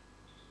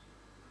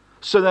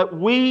 so that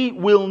we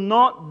will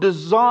not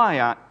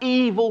desire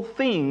evil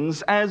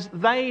things as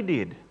they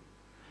did.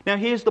 Now,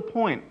 here's the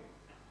point.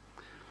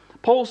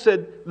 Paul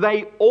said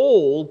they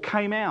all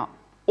came out.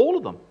 All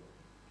of them.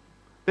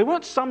 There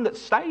weren't some that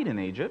stayed in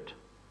Egypt.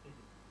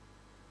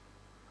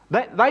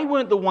 They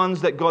weren't the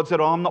ones that God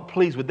said, oh, I'm not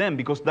pleased with them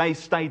because they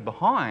stayed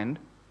behind.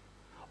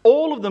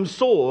 All of them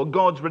saw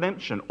God's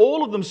redemption.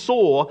 All of them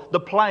saw the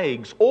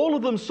plagues. All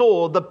of them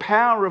saw the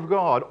power of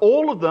God.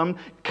 All of them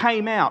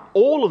came out.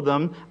 All of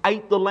them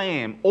ate the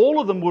lamb. All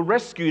of them were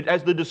rescued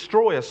as the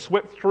destroyer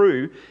swept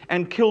through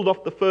and killed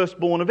off the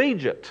firstborn of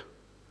Egypt.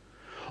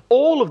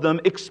 All of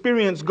them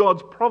experienced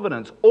God's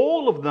providence.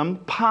 All of them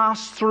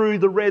passed through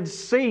the Red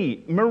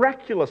Sea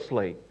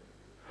miraculously.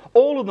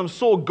 All of them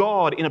saw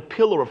God in a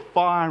pillar of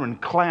fire and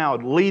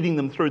cloud leading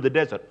them through the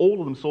desert. All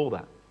of them saw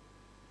that.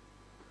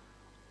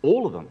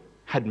 All of them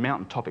had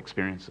mountaintop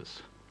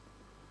experiences.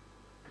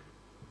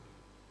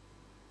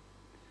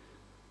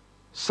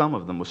 Some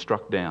of them were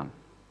struck down.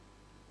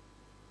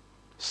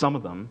 Some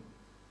of them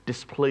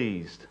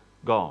displeased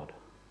God.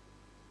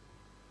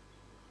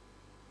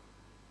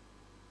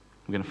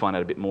 We're going to find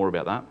out a bit more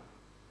about that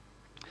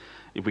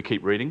if we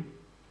keep reading.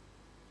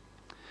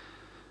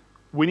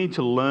 We need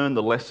to learn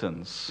the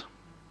lessons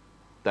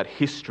that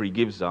history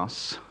gives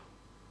us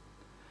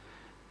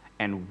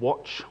and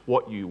watch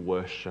what you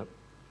worship.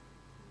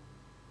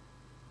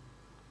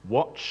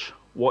 Watch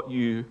what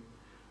you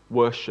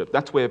worship.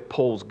 That's where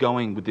Paul's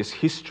going with this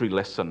history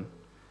lesson.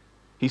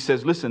 He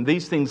says, listen,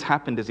 these things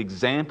happened as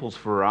examples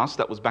for us.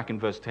 That was back in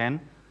verse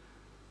 10.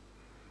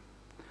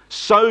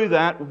 So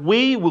that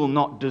we will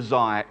not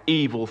desire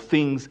evil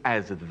things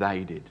as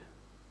they did.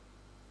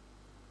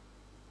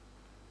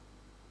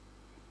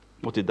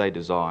 What did they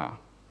desire?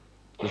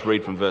 Let's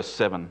read from verse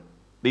 7.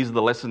 These are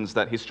the lessons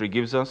that history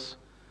gives us.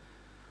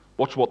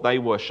 Watch what they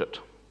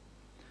worshipped.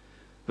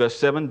 Verse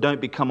 7, don't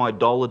become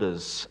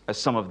idolaters as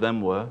some of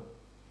them were.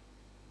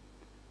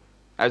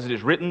 As it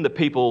is written, the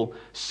people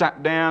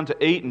sat down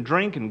to eat and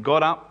drink and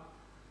got up.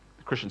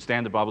 The Christian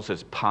Standard Bible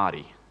says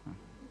party.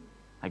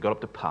 They got up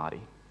to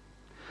party.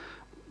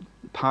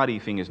 The party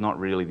thing is not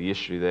really the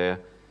issue there.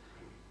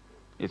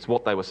 It's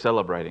what they were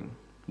celebrating.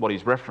 What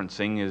he's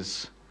referencing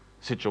is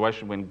a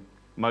situation when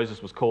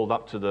Moses was called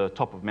up to the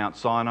top of Mount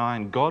Sinai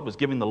and God was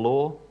giving the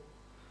law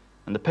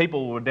and the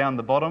people were down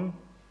the bottom.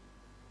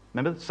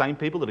 Remember, the same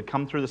people that had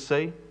come through the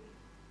sea?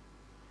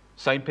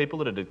 Same people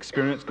that had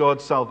experienced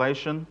God's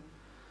salvation.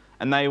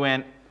 And they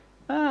went,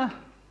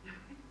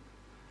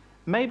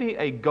 maybe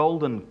a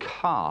golden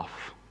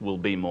calf will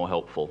be more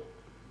helpful.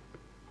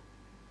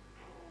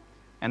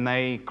 And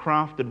they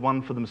crafted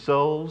one for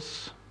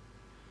themselves,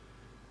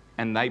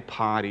 and they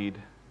partied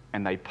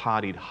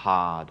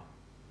hard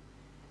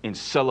in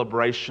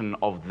celebration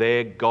of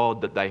their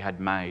God that they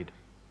had made.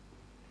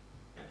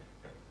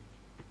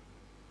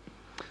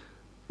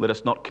 Let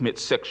us not commit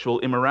sexual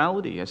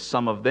immorality, as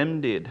some of them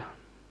did.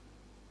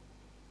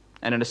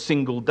 And in a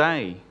single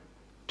day,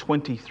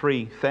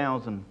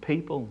 23,000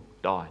 people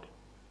died.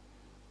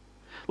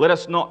 Let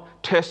us not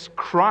test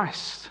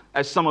Christ,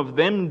 as some of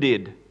them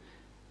did,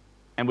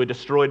 and were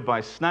destroyed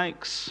by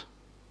snakes.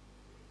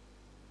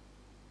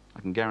 I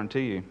can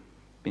guarantee you,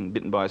 being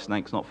bitten by a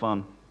snake's not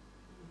fun.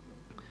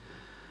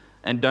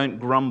 And don't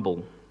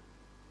grumble,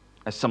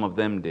 as some of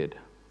them did,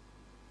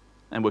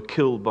 and were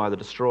killed by the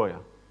destroyer.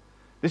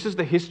 This is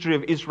the history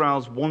of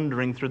Israel's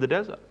wandering through the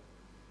desert.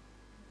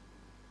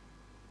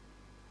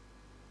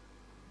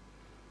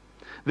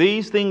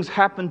 These things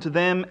happened to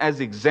them as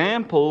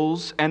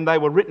examples, and they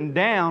were written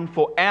down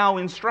for our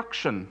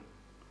instruction,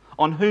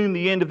 on whom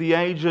the end of the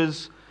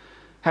ages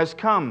has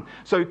come.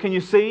 So can you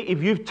see,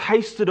 if you've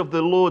tasted of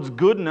the Lord's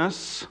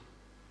goodness,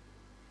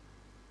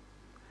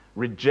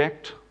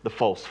 reject the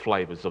false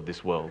flavours of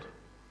this world.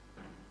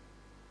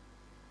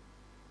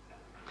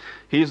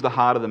 Here's the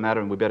heart of the matter,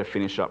 and we better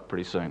finish up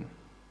pretty soon.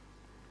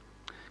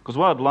 Because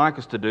what I'd like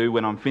us to do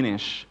when I'm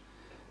finished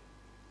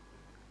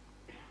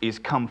is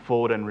come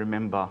forward and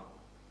remember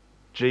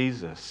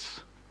Jesus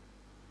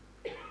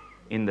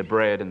in the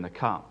bread and the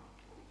cup.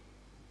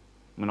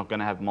 We're not going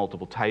to have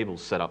multiple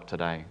tables set up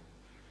today.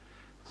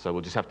 So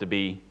we'll just have to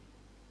be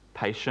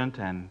patient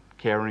and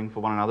caring for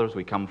one another as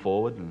we come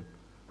forward and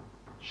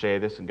share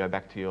this and go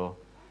back to your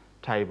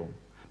table.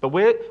 But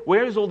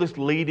where is all this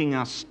leading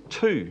us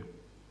to?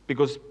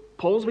 Because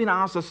Paul's been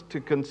asked us to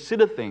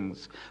consider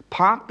things.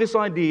 Park this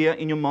idea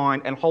in your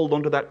mind and hold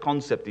on to that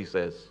concept, he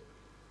says.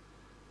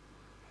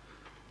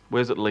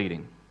 Where's it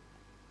leading?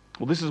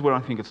 Well, this is where I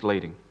think it's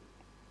leading.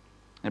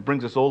 It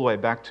brings us all the way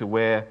back to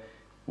where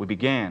we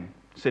began,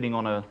 sitting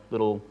on a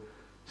little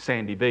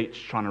sandy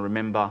beach, trying to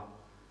remember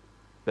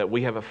that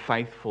we have a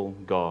faithful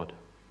God.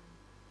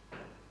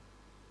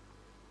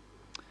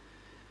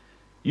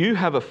 You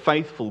have a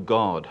faithful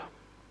God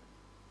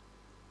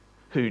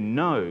who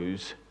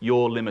knows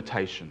your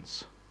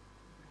limitations.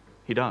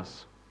 He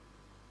does.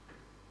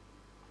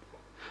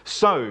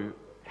 So,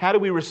 how do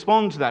we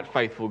respond to that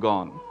faithful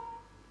God?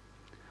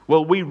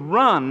 Well, we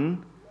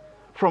run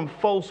from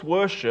false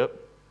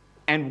worship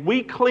and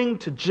we cling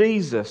to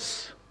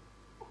Jesus.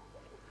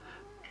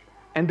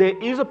 And there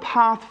is a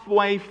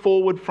pathway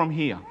forward from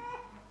here.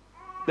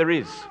 There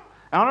is.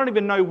 And I don't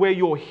even know where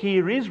your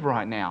here is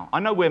right now. I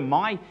know where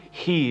my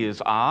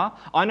heres are.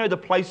 I know the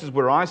places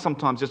where I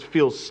sometimes just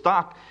feel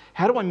stuck.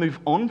 How do I move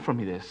on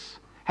from this?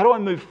 How do I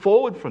move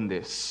forward from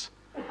this?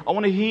 I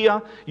want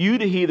you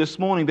to hear this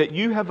morning that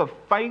you have a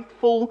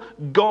faithful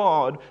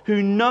God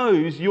who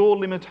knows your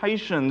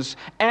limitations.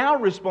 Our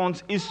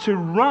response is to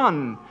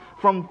run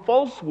from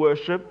false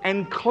worship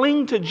and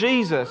cling to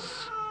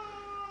Jesus.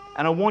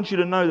 And I want you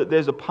to know that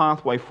there's a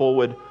pathway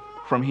forward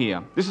from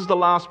here. This is the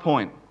last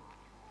point.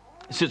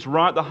 It sits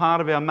right at the heart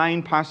of our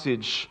main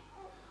passage.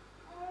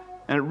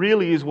 And it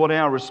really is what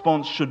our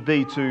response should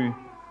be to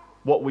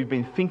what we've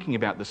been thinking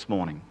about this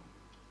morning.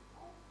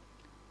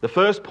 The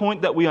first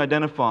point that we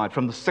identified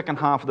from the second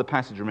half of the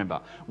passage,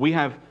 remember, we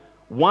have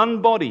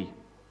one body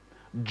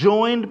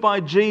joined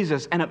by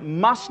Jesus, and it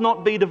must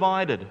not be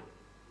divided.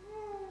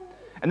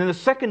 And then the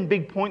second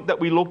big point that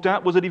we looked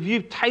at was that if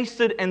you've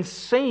tasted and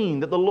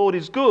seen that the Lord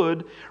is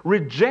good,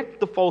 reject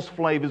the false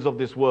flavours of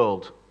this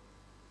world.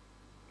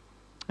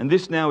 And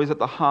this now is at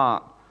the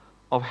heart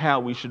of how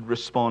we should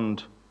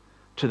respond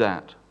to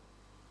that.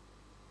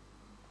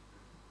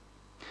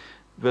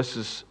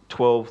 Verses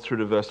 12 through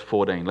to verse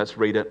 14. Let's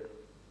read it.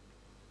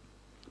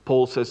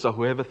 Paul says, so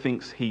whoever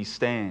thinks that he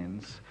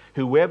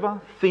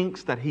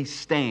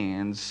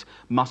stands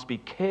must be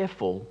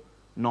careful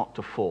not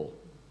to fall.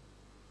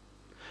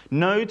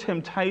 No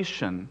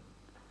temptation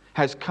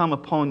has come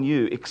upon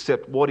you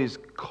except what is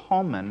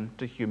common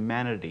to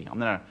humanity. I'm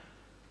going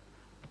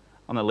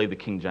to leave the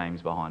King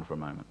James behind for a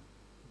moment.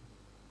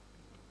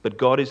 But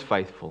God is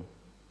faithful.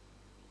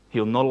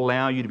 He'll not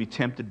allow you to be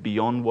tempted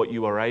beyond what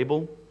you are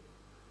able.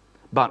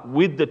 But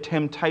with the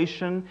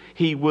temptation,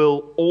 He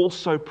will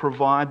also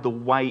provide the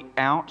way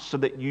out so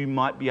that you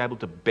might be able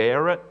to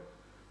bear it.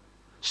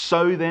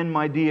 So then,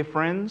 my dear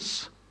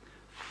friends,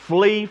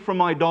 flee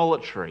from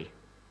idolatry.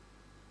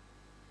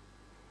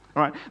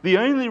 All right, the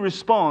only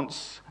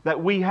response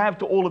that we have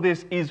to all of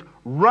this is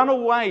run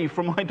away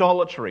from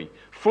idolatry.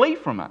 Flee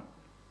from it.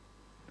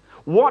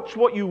 Watch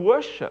what you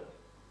worship.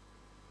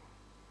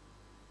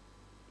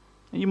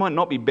 You might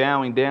not be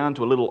bowing down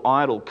to a little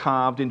idol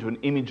carved into an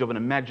image of an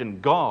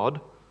imagined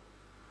God.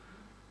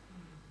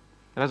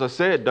 And as I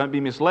said, don't be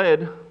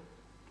misled.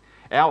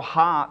 Our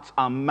hearts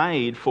are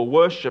made for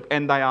worship,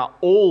 and they are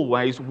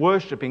always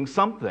worshipping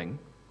something.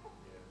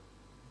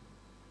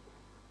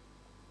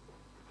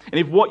 And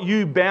if what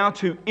you bow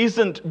to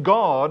isn't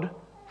God,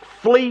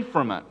 flee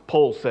from it,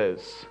 Paul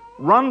says.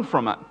 Run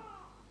from it.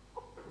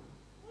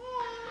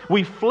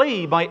 We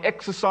flee by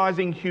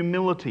exercising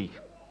humility.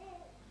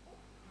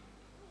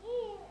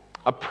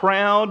 A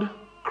proud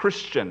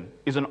Christian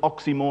is an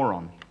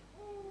oxymoron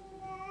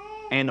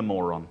and a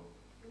moron.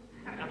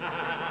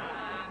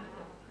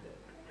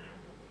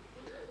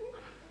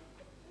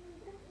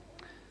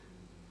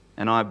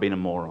 And I've been a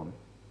moron.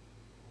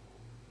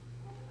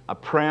 A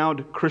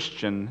proud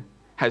Christian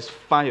has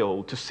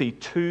failed to see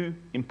two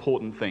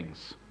important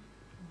things.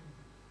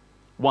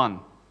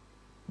 One,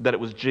 that it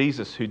was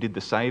Jesus who did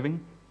the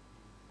saving.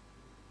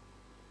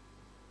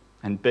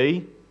 And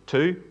B,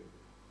 two,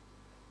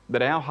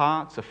 that our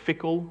hearts are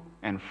fickle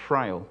and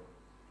frail.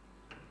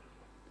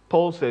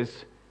 Paul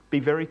says,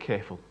 be very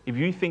careful. If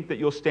you think that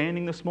you're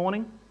standing this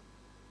morning,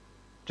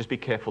 just be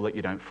careful that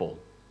you don't fall.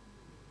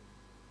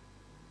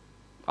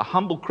 A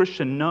humble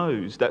Christian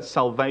knows that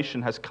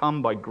salvation has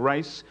come by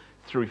grace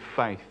through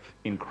faith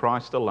in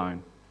Christ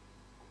alone.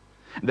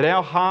 That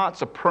our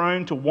hearts are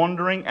prone to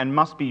wandering and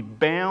must be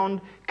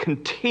bound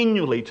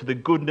continually to the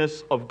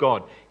goodness of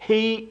God.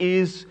 He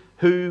is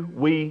who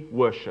we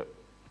worship.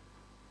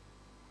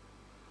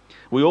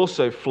 We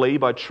also flee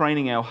by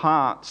training our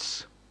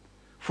hearts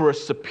for a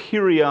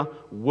superior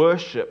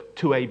worship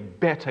to a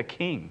better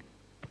king.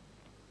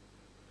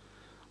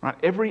 Right?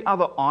 Every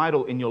other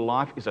idol in your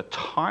life is a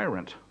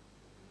tyrant.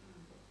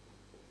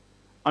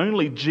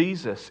 Only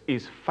Jesus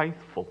is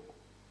faithful.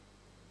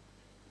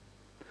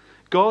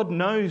 God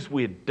knows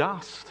we're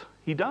dust.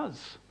 He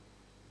does.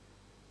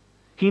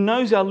 He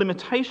knows our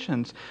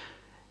limitations.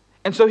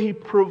 And so He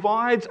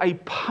provides a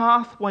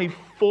pathway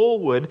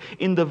forward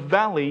in the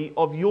valley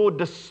of your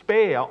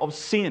despair of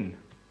sin.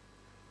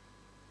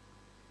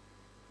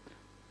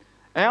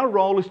 Our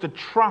role is to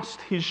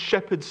trust His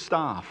shepherd's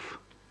staff,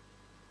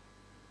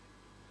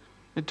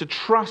 and to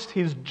trust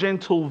His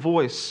gentle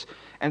voice.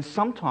 And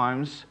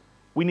sometimes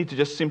we need to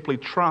just simply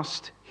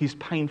trust His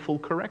painful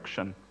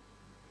correction.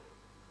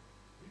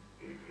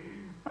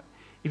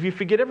 If you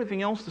forget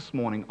everything else this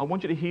morning, I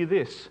want you to hear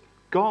this.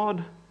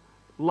 God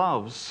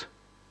loves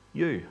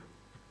you.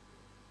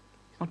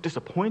 He's not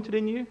disappointed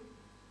in you.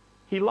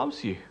 He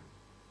loves you.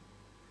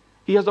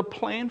 He has a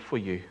plan for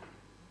you.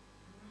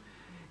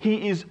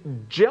 He is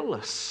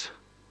jealous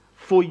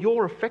for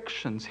your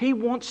affections. He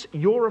wants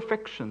your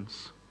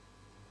affections.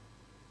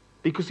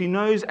 Because He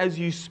knows as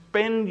you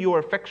spend your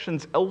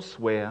affections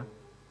elsewhere,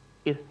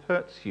 it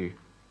hurts you.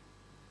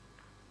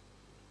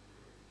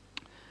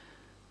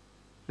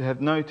 There hath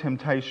no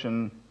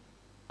temptation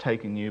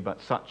taken you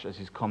but such as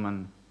is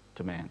common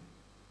to man.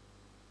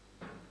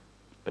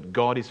 But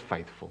God is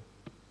faithful,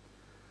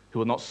 who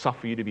will not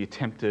suffer you to be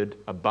tempted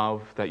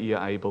above that ye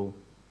are able,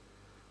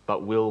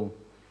 but will,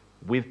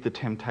 with the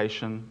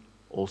temptation,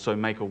 also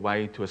make a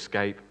way to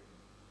escape,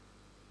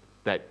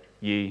 that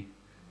ye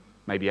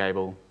may be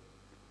able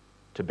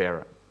to bear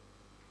it.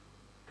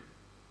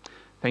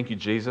 Thank you,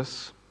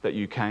 Jesus, that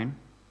you came.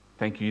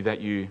 Thank you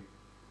that you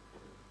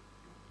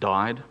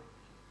died,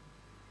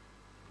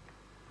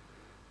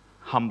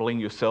 humbling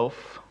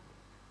yourself.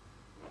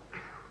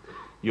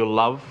 Your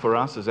love for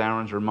us, as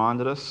Aaron's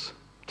reminded us,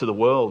 to the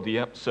world,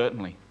 yep,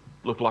 certainly,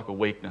 looked like a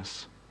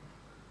weakness.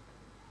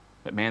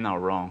 But man, they were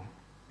wrong.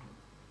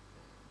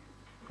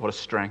 What a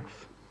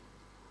strength.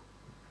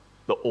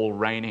 The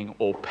all-reigning,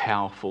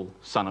 all-powerful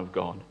Son of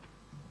God.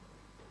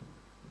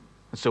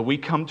 And so we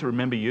come to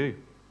remember you.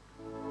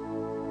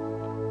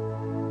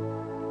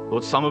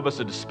 Lord, some of us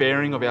are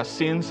despairing of our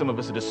sins. Some of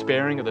us are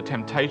despairing of the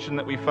temptation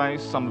that we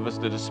face. Some of us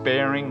are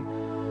despairing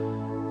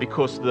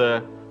because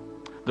the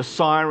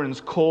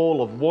siren's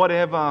call of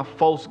whatever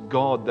false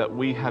god that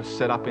we have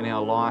set up in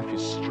our life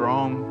is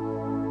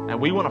strong, and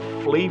we want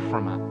to flee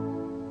from it.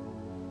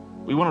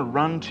 We want to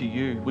run to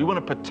you. We want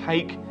to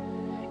partake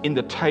in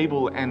the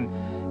table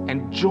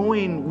and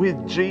join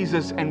with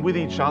Jesus and with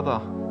each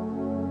other.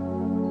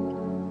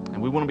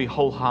 And we want to be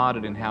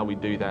wholehearted in how we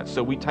do that.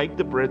 So we take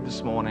the bread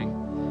this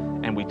morning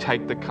and we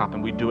take the cup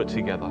and we do it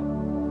together.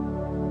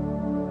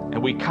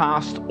 And we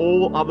cast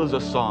all others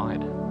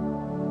aside.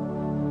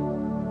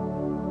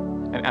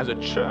 And as a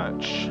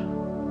church,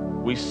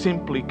 we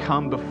simply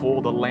come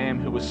before the Lamb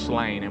who was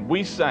slain and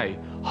we say,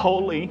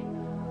 holy,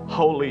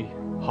 holy,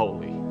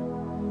 holy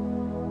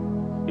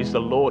is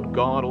the Lord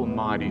God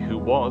Almighty, who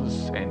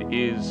was and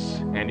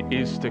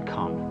is to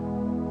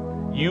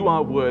come. You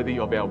are worthy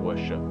of our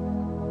worship.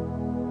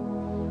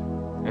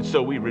 And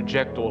so we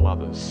reject all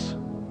others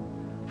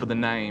for the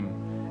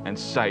name and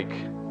sake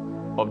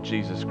of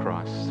Jesus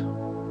Christ.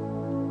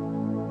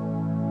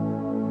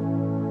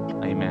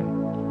 Amen.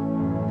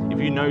 If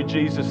you know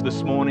Jesus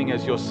this morning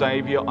as your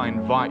Saviour, I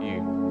invite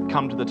you,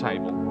 come to the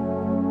table.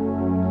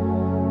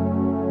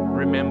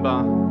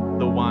 Remember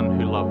the one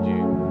who loved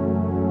you.